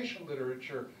translation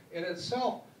literature in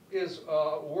itself is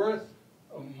worth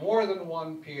more than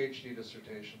one PhD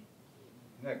dissertation.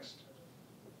 Next.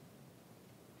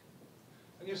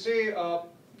 And you see,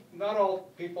 not all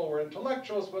people were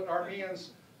intellectuals, but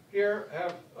Armenians here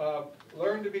have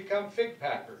learned to become fig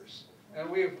packers. And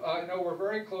we've, we're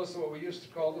very close to what we used to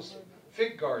call the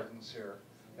fig gardens here.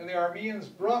 And the Armenians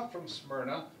brought from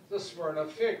Smyrna the Smyrna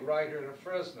fig right here to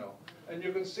Fresno. And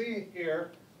you can see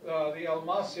here the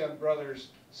Almasian brothers'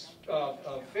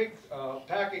 fig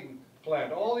packing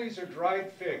plant. All these are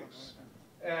dried figs.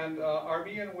 And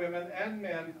Armenian women and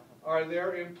men are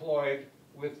there employed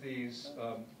with these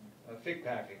fig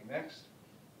packing. Next.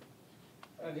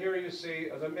 And here you see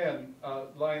the men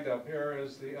lined up. Here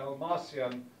is the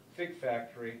Almasian fig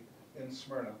factory in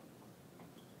Smyrna.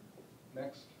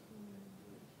 Next.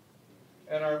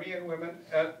 And Armenian women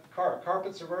at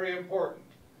carpets are very important.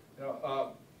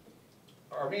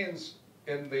 Armenians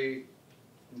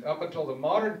up until the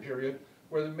modern period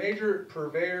were the major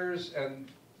purveyors and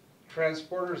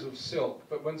transporters of silk.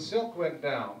 But when silk went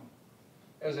down,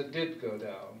 as it did go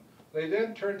down, they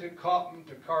then turned to cotton,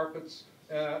 to carpets,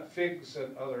 figs,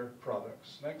 and other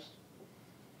products. Next.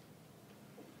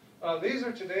 These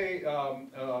are today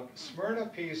Smyrna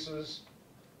pieces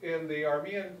in the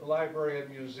Armenian Library and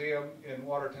Museum in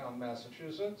Watertown,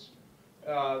 Massachusetts.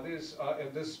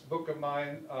 In this book of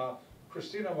mine,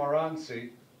 Christina Moranci,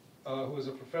 who is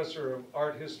a professor of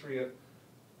art history at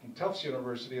Tufts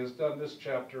University, has done this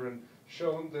chapter and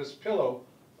shown this pillow,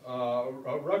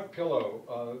 a rug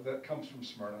pillow that comes from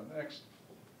Smyrna. Next.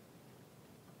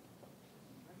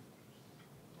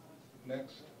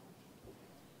 Next.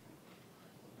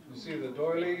 You see the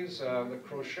doilies, the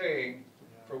crocheting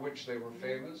for which they were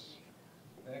famous.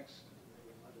 Next.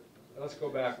 Let's go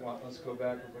back one. Let's go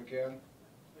back if we can.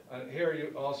 And here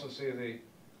you also see the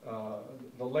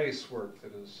lace work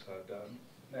that is done.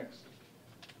 Next.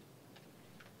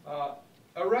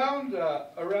 Around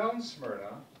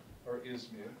Smyrna, or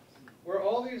Izmir, were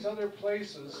all these other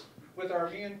places with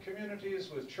Armenian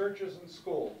communities, with churches and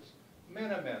schools.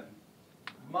 Menemen,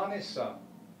 Manisa,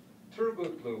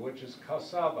 Turgutlu, which is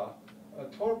Kasaba,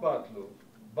 Torbatlu,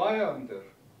 Bayandir,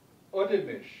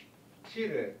 Odemish,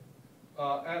 Tire,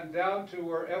 and down to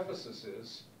where Ephesus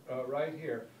is, right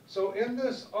here. So in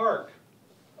this arc,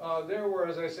 there were,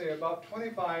 as I say, about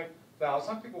 25,000,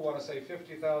 some people want to say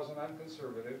 50,000, I'm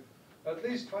conservative, at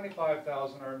least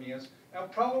 25,000 Armenians,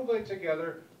 and probably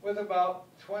together with about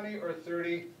 20 or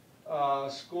 30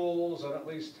 schools and at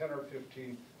least 10 or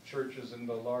 15 churches in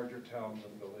the larger towns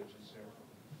and villages here.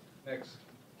 Next.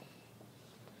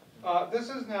 This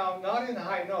is now not in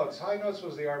High Notes. High Notes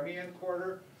was the Armenian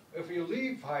quarter. If you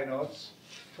leave High Notes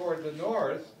toward the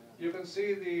north, you can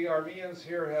see the Armenians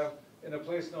here have, in a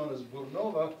place known as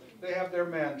Burnova, they have their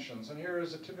mansions. And here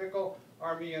is a typical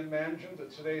Armenian mansion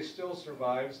that today still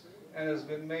survives and has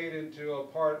been made into a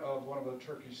part of one of the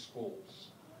Turkish schools.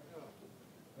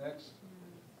 Next.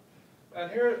 And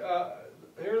here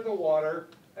are the water,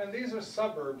 and these are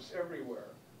suburbs everywhere.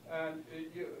 And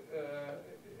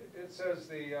it says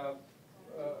the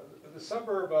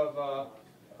suburb of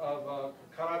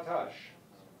Karataş.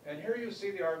 And here you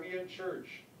see the Armenian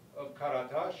church of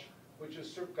Karataş, which is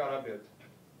Surp Karabit.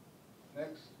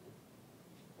 Next.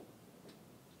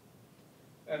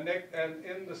 And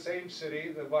in the same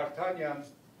city, the Vartanyan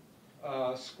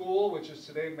school, which is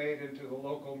today made into the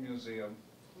local museum.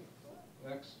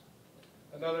 Next.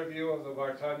 Another view of the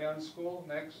Vartanyan school.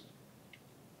 Next.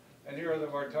 And here are the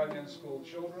Vartanyan school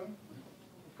children.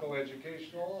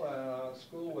 Co-educational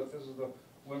school with, this is the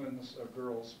women's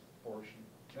girls portion.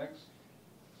 Next.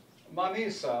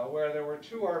 Manisa, where there were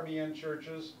two Armenian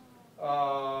churches,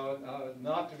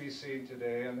 not to be seen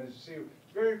today, and as you see,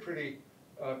 very pretty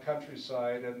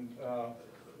countryside, and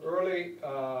early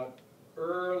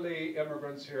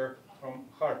immigrants here from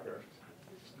Kharkiv.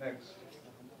 Next.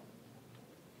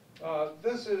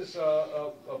 This is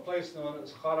a place known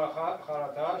as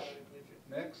Kharatash.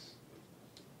 Next.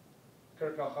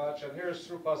 Kirkachach, and here's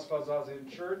Srupas Fazazin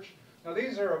Church. Now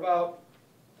these are about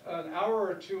an hour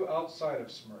or two outside of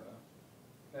Smyrna.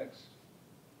 Next.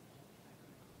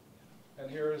 And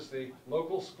here is the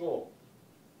local school.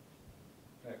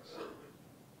 Next.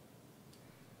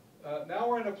 Now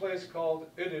we're in a place called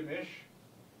Idimish,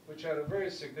 which had a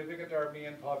very significant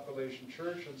Armenian population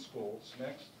church and schools.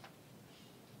 Next.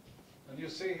 And you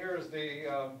see here is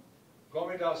the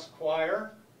Gomidas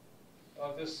choir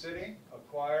of this city, a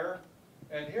choir.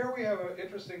 And here we have an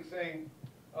interesting thing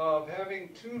of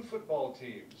having two football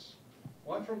teams,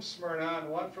 one from Smyrna and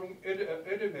one from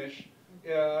Idimish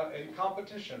in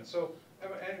competition. So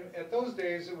and at those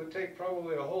days it would take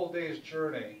probably a whole day's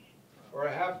journey or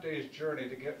a half day's journey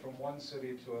to get from one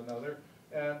city to another.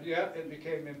 And yet it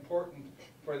became important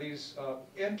for these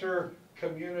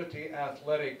inter-community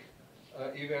athletic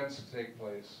events to take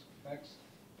place. Next.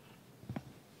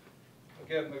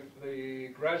 Again, the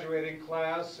graduating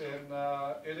class in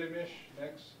Idimish.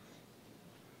 Next.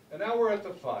 And now we're at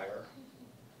the fire.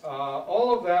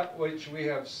 All of that which we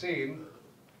have seen,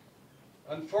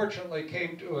 unfortunately,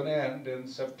 came to an end in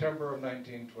September of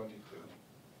 1922.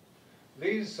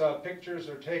 These pictures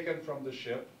are taken from the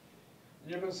ship.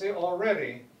 And you can see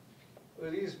already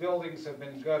these buildings have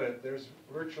been gutted. There's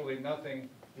virtually nothing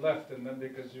left in them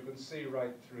because you can see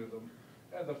right through them.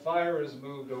 And the fire is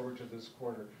moved over to this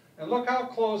quarter. And look how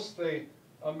close the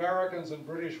Americans and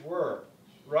British were,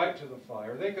 right to the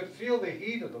fire. They could feel the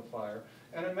heat of the fire.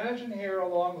 And imagine here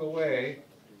along the way,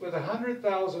 with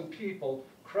 100,000 people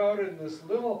crowded in this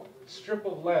little strip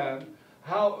of land,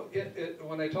 how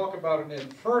when they talk about an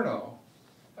inferno,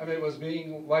 I mean, it was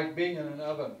like being in an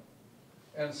oven.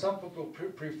 And some people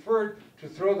preferred to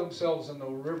throw themselves in the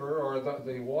river or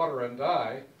the water and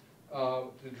die,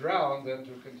 to drown, than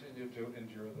to continue to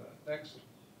endure that. Next.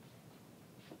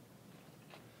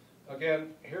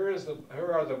 Again, here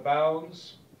are the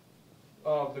bounds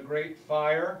of the Great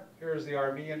Fire. Here's the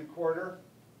Armenian quarter.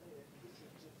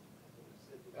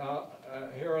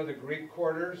 Here are the Greek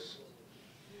quarters.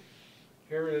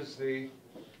 Here is the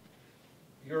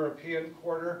European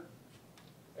quarter.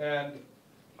 And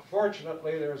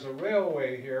fortunately, there's a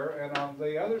railway here, and on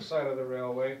the other side of the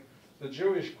railway, the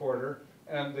Jewish quarter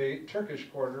and the Turkish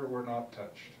quarter were not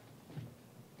touched.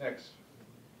 Next.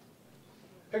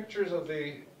 Pictures of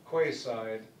the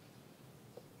quayside.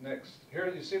 Next.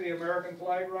 Here, you see the American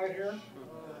flag right here?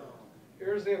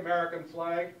 Here's the American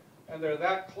flag, and they're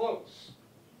that close.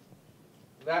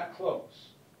 That close.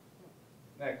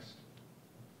 Next.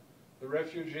 The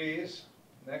refugees.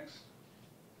 Next.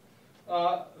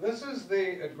 This is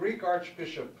the Greek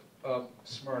Archbishop of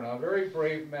Smyrna, a very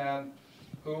brave man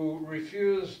who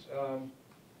refused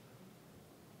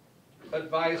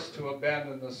advice to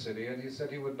abandon the city, and he said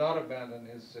he would not abandon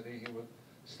his city, he would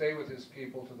stay with his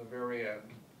people to the very end.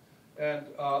 And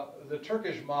the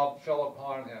Turkish mob fell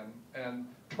upon him and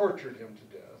tortured him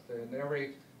to death.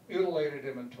 They mutilated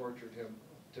him and tortured him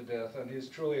to death, and he's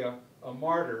truly a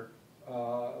martyr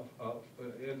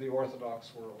in the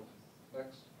Orthodox world.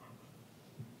 Next.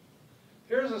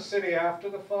 Here's a city after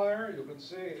the fire. You can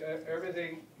see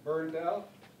everything burned out.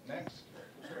 Next.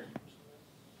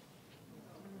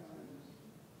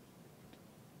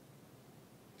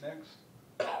 Next.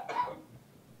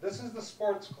 This is the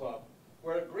sports club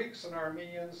where Greeks and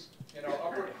Armenians, you know,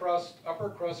 upper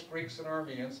crust Greeks and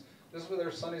Armenians, this was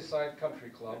their Sunnyside Country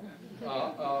Club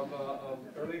of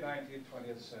early 19th,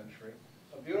 20th century.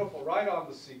 Beautiful, right on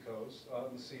the seacoast,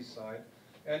 on the seaside.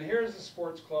 And here's the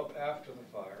sports club after the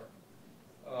fire,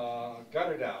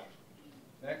 gutted out.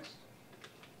 Next.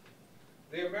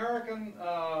 The American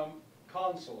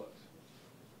consulate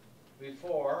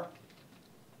before,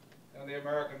 and the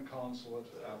American consulate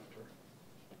after.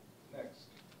 Next.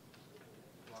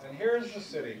 And here's the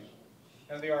city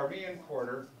and the Armenian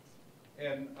quarter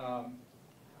in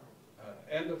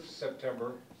end of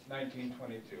September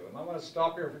 1922. And I'm going to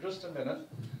stop here for just a minute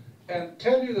and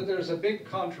tell you that there's a big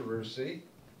controversy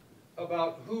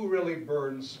about who really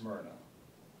burned Smyrna.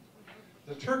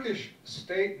 The Turkish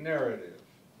state narrative,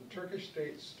 the Turkish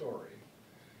state story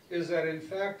is that in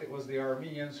fact it was the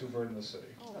Armenians who burned the city.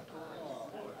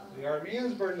 The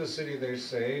Armenians burned the city, they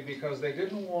say, because they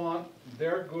didn't want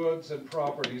their goods and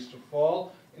properties to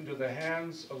fall into the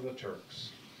hands of the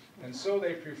Turks. And so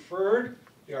they preferred,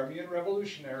 the Armenian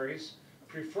revolutionaries,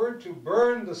 preferred to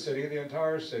burn the city, the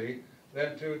entire city,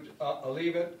 than to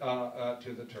leave it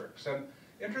to the Turks. And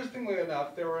interestingly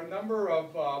enough, there were a number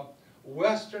of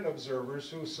Western observers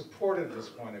who supported this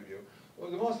point of view.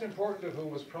 Well, the most important of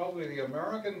whom was probably the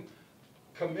American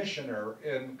commissioner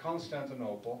in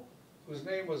Constantinople, whose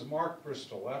name was Mark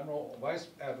Bristol, Vice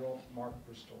Admiral Mark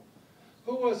Bristol,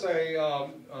 who was a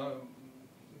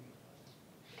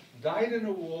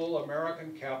dyed-in-the-wool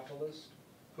American capitalist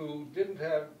who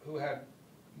had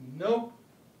no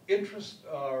interest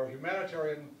or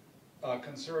humanitarian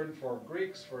concern for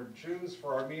Greeks, for Jews,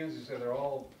 for Armenians. He said they're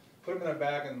all, put them in a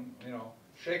bag and, you know,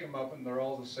 shake them up and they're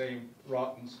all the same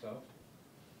rotten stuff.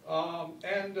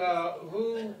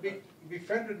 Who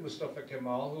befriended Mustafa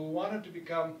Kemal, who wanted to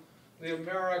become the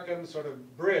American sort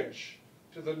of bridge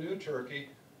to the new Turkey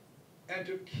and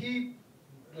to keep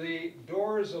the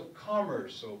doors of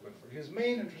commerce open. His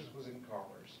main interest was in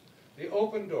commerce. The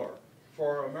open door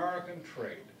for American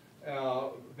trade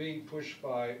being pushed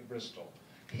by Bristol.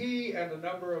 He and a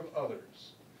number of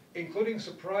others, including,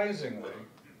 surprisingly,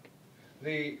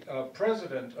 the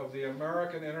president of the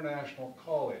American International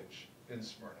College in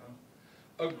Smyrna,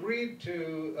 agreed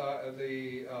to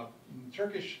the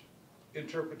Turkish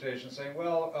interpretation, saying,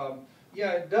 well,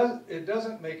 yeah, it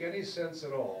doesn't make any sense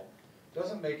at all.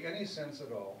 Doesn't make any sense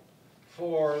at all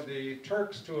for the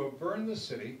Turks to have burned the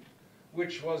city,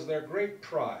 which was their great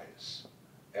prize.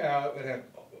 It had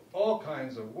all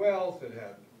kinds of wealth, it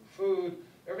had food,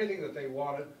 everything that they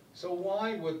wanted, so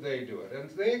why would they do it? And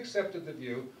they accepted the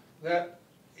view that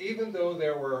even though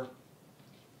there were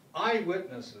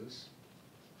eyewitnesses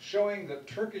showing that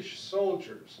Turkish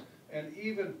soldiers and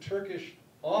even Turkish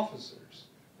officers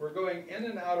were going in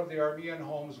and out of the Armenian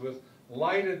homes with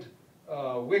lighted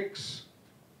wicks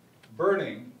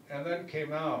burning and then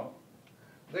came out,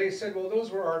 they said, well,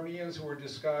 those were Armenians who were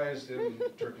disguised in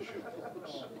Turkish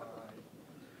uniforms.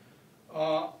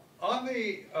 On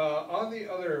the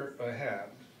other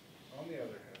hand,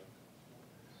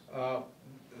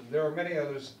 there are many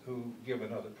others who give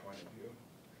another point of view.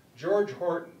 George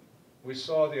Horton, we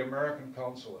saw the American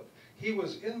consulate. He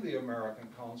was in the American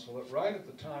consulate right at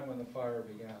the time when the fire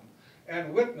began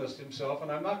and witnessed himself, and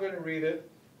I'm not going to read it.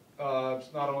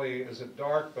 It's not only is it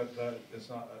dark, but it's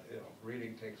not,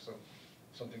 reading takes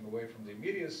something away from the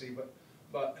immediacy,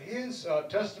 but his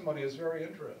testimony is very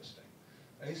interesting.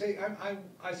 And he said,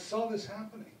 I saw this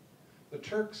happening. The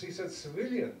Turks, he said,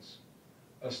 civilians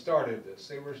started this.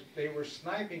 They were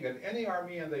sniping at any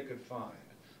Armenian they could find.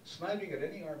 Sniping at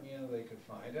any Armenian they could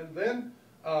find. And then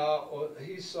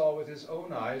he saw with his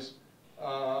own eyes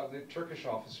the Turkish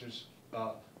officers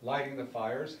lighting the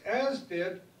fires, as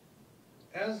did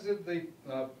the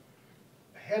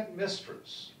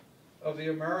headmistress of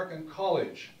the American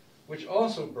college, which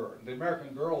also burned, the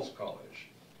American Girls College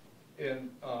in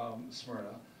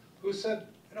Smyrna, who said,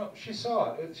 she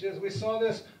saw it. She says, we saw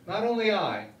this, not only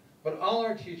I, but all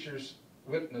our teachers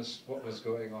witnessed what was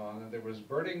going on, and there was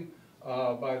burning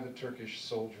by the Turkish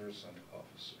soldiers and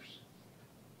officers.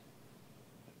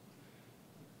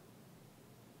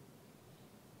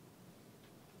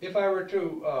 If I were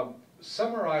to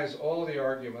summarize all the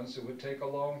arguments, it would take a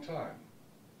long time.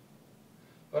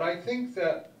 But I think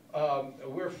that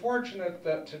we're fortunate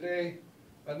that today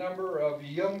a number of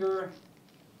younger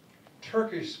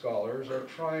Turkish scholars are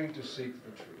trying to seek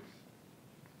the truth.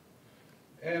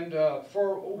 And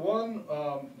for one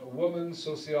woman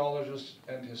sociologist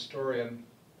and historian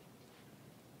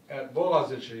at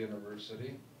Boğaziçi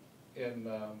University in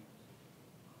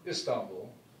Istanbul,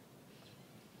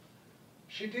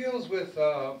 she deals with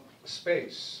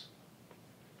space,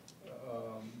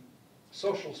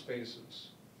 social spaces.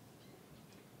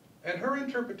 And her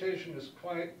interpretation is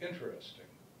quite interesting.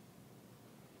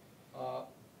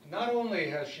 Not only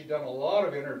has she done a lot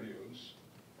of interviews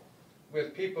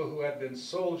with people who had been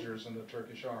soldiers in the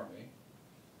Turkish army,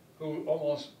 who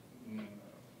almost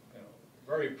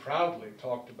very proudly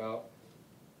talked about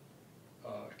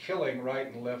killing right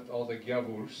and left all the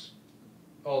gavurs,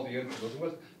 all the infidels.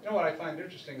 What I find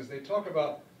interesting is they talk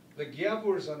about the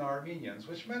gavurs and Armenians,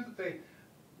 which meant that they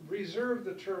reserved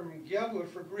the term gavur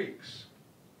for Greeks.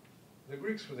 The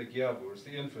Greeks were the gavurs,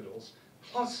 the infidels,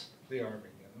 plus the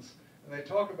Armenians. And they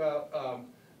talk about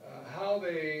how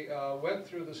they went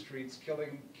through the streets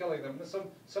killing them, with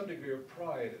some degree of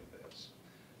pride in this.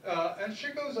 And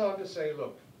she goes on to say,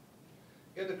 look,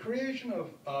 in the creation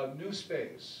of new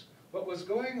space, what was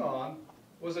going on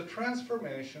was a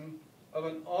transformation of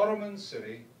an Ottoman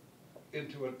city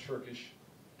into a Turkish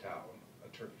town, a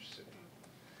Turkish city.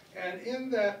 And in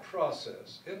that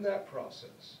process,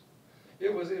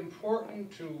 it was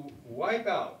important to wipe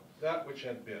out that which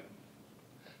had been,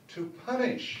 to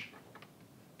punish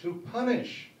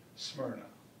Smyrna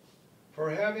for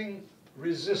having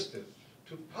resisted,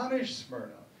 to punish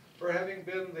Smyrna for having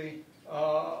been the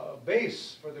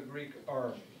base for the Greek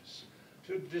armies,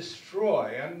 to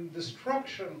destroy. And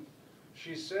destruction,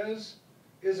 she says,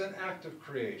 is an act of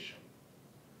creation.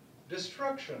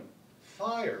 Destruction,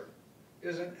 fire,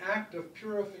 is an act of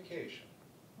purification.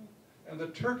 And the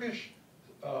Turkish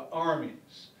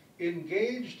armies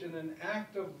engaged in an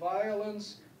act of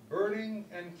violence, burning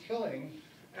and killing,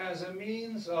 as a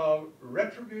means of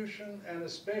retribution and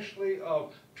especially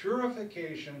of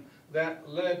purification that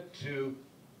led to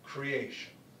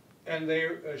creation. And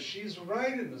she's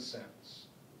right in the sense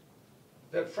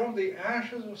that from the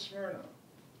ashes of Smyrna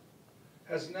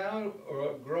has now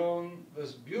grown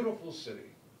this beautiful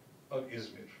city of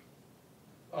Izmir.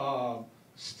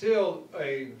 Still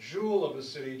a jewel of a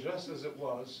city, just as it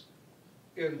was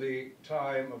in the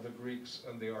time of the Greeks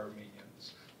and the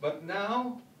Armenians. But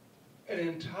now, an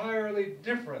entirely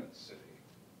different city,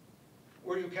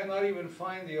 where you cannot even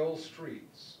find the old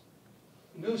streets.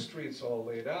 New streets all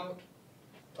laid out,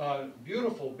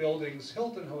 beautiful buildings,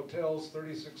 Hilton hotels,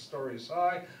 36 stories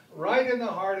high, right in the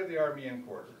heart of the Armenian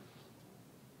quarter.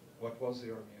 What was the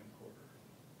Armenian quarter?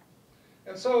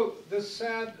 And so this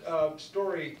sad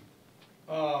story,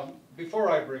 before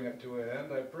I bring it to an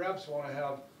end, I perhaps want to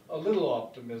have a little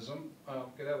optimism.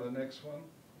 Could have the next one.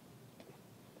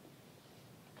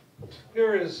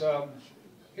 Here's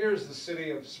the city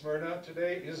of Smyrna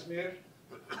today, Izmir,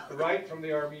 right from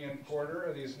the Armenian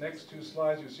quarter. These next two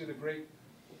slides, you see the great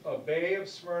bay of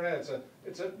Smyrna.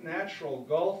 It's a natural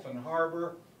gulf and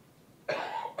harbor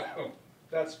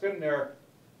that's been there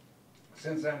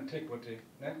since antiquity.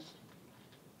 Next.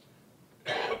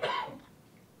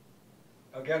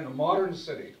 Again, a modern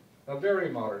city, a very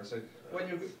modern city. When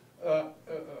you,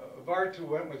 Vartu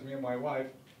went with me and my wife,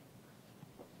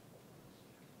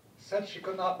 said she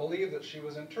could not believe that she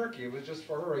was in Turkey. It was just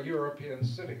for her a European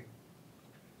city.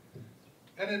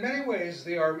 And in many ways,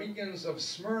 the Armenians of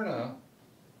Smyrna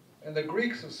and the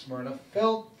Greeks of Smyrna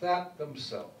felt that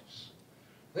themselves.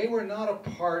 They were not a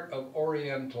part of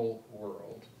Oriental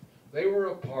world. They were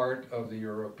a part of the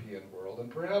European world.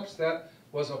 And perhaps that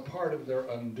was a part of their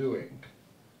undoing,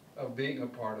 of being a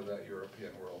part of that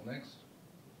European world. Next.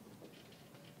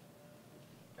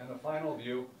 And the final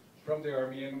view from the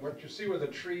Armenian, what you see where the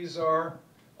trees are,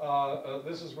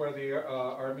 this is where the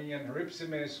Armenian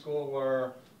Hripsime school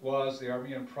was, the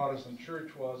Armenian Protestant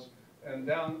church was, and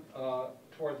down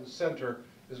toward the center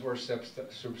is where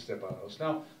Substepanos.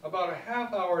 Now, about a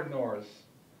half hour north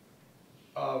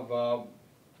of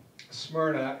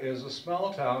Smyrna is a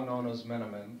small town known as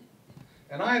Menemen.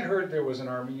 And I had heard there was an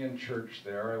Armenian church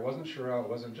there. I wasn't sure how it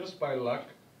was, and just by luck,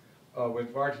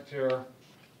 with Vartatir,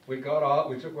 we got off,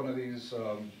 we took one of these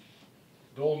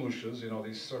dolmushes, you know,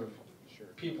 these sort of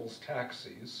people's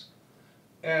taxis,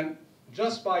 and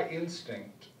just by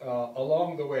instinct,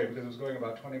 along the way, because it was going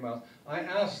about 20 miles, I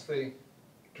asked the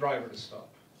driver to stop.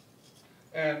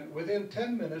 And within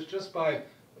 10 minutes, just by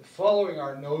following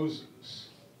our noses,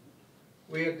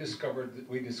 we discovered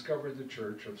the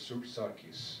church of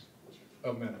Subsarkis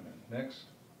of Menemen. Next.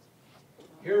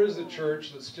 Here is the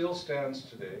church that still stands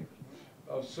today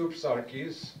of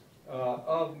Subsarkis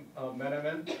of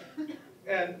Menemen.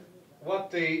 And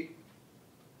what the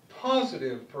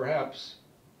positive, perhaps,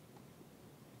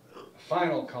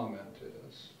 final comment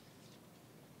is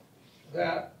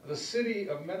that the city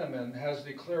of Menemen has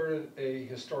declared a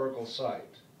historical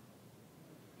site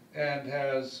and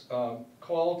has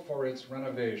called for its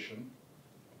renovation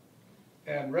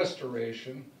and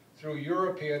restoration through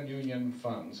European Union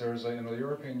funds. There's the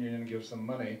European Union gives them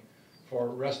money for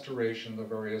restoration of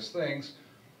various things.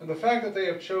 And the fact that they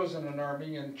have chosen an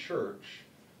Armenian church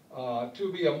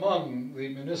to be among the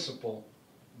municipal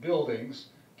buildings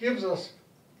gives us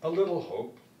a little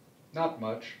hope, not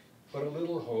much, but a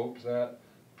little hope that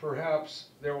perhaps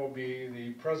there will be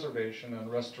the preservation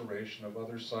and restoration of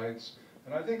other sites.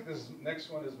 And I think this next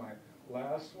one is my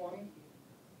last one.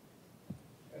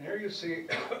 And here you see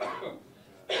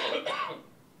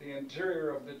the interior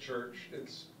of the church.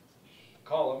 It's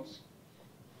columns,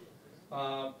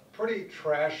 pretty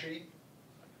trashy.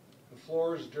 The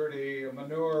floor's dirty,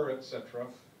 manure, etc.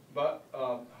 But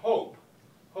hope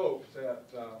that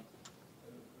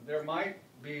there might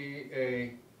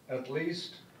be at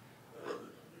least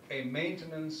a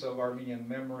maintenance of Armenian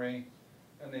memory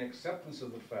and the acceptance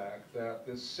of the fact that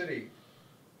this city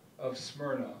of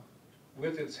Smyrna,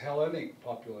 with its Hellenic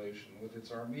population, with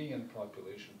its Armenian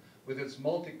population, with its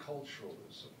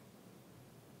multiculturalism,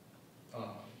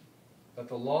 that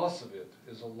the loss of it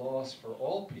is a loss for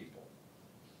all people,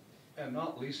 and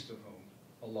not least of whom,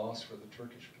 a loss for the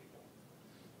Turkish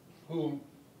people,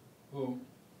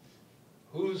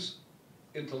 whose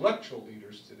intellectual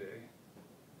leaders today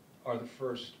are the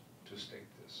first to state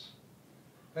this.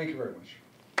 Thank you very much.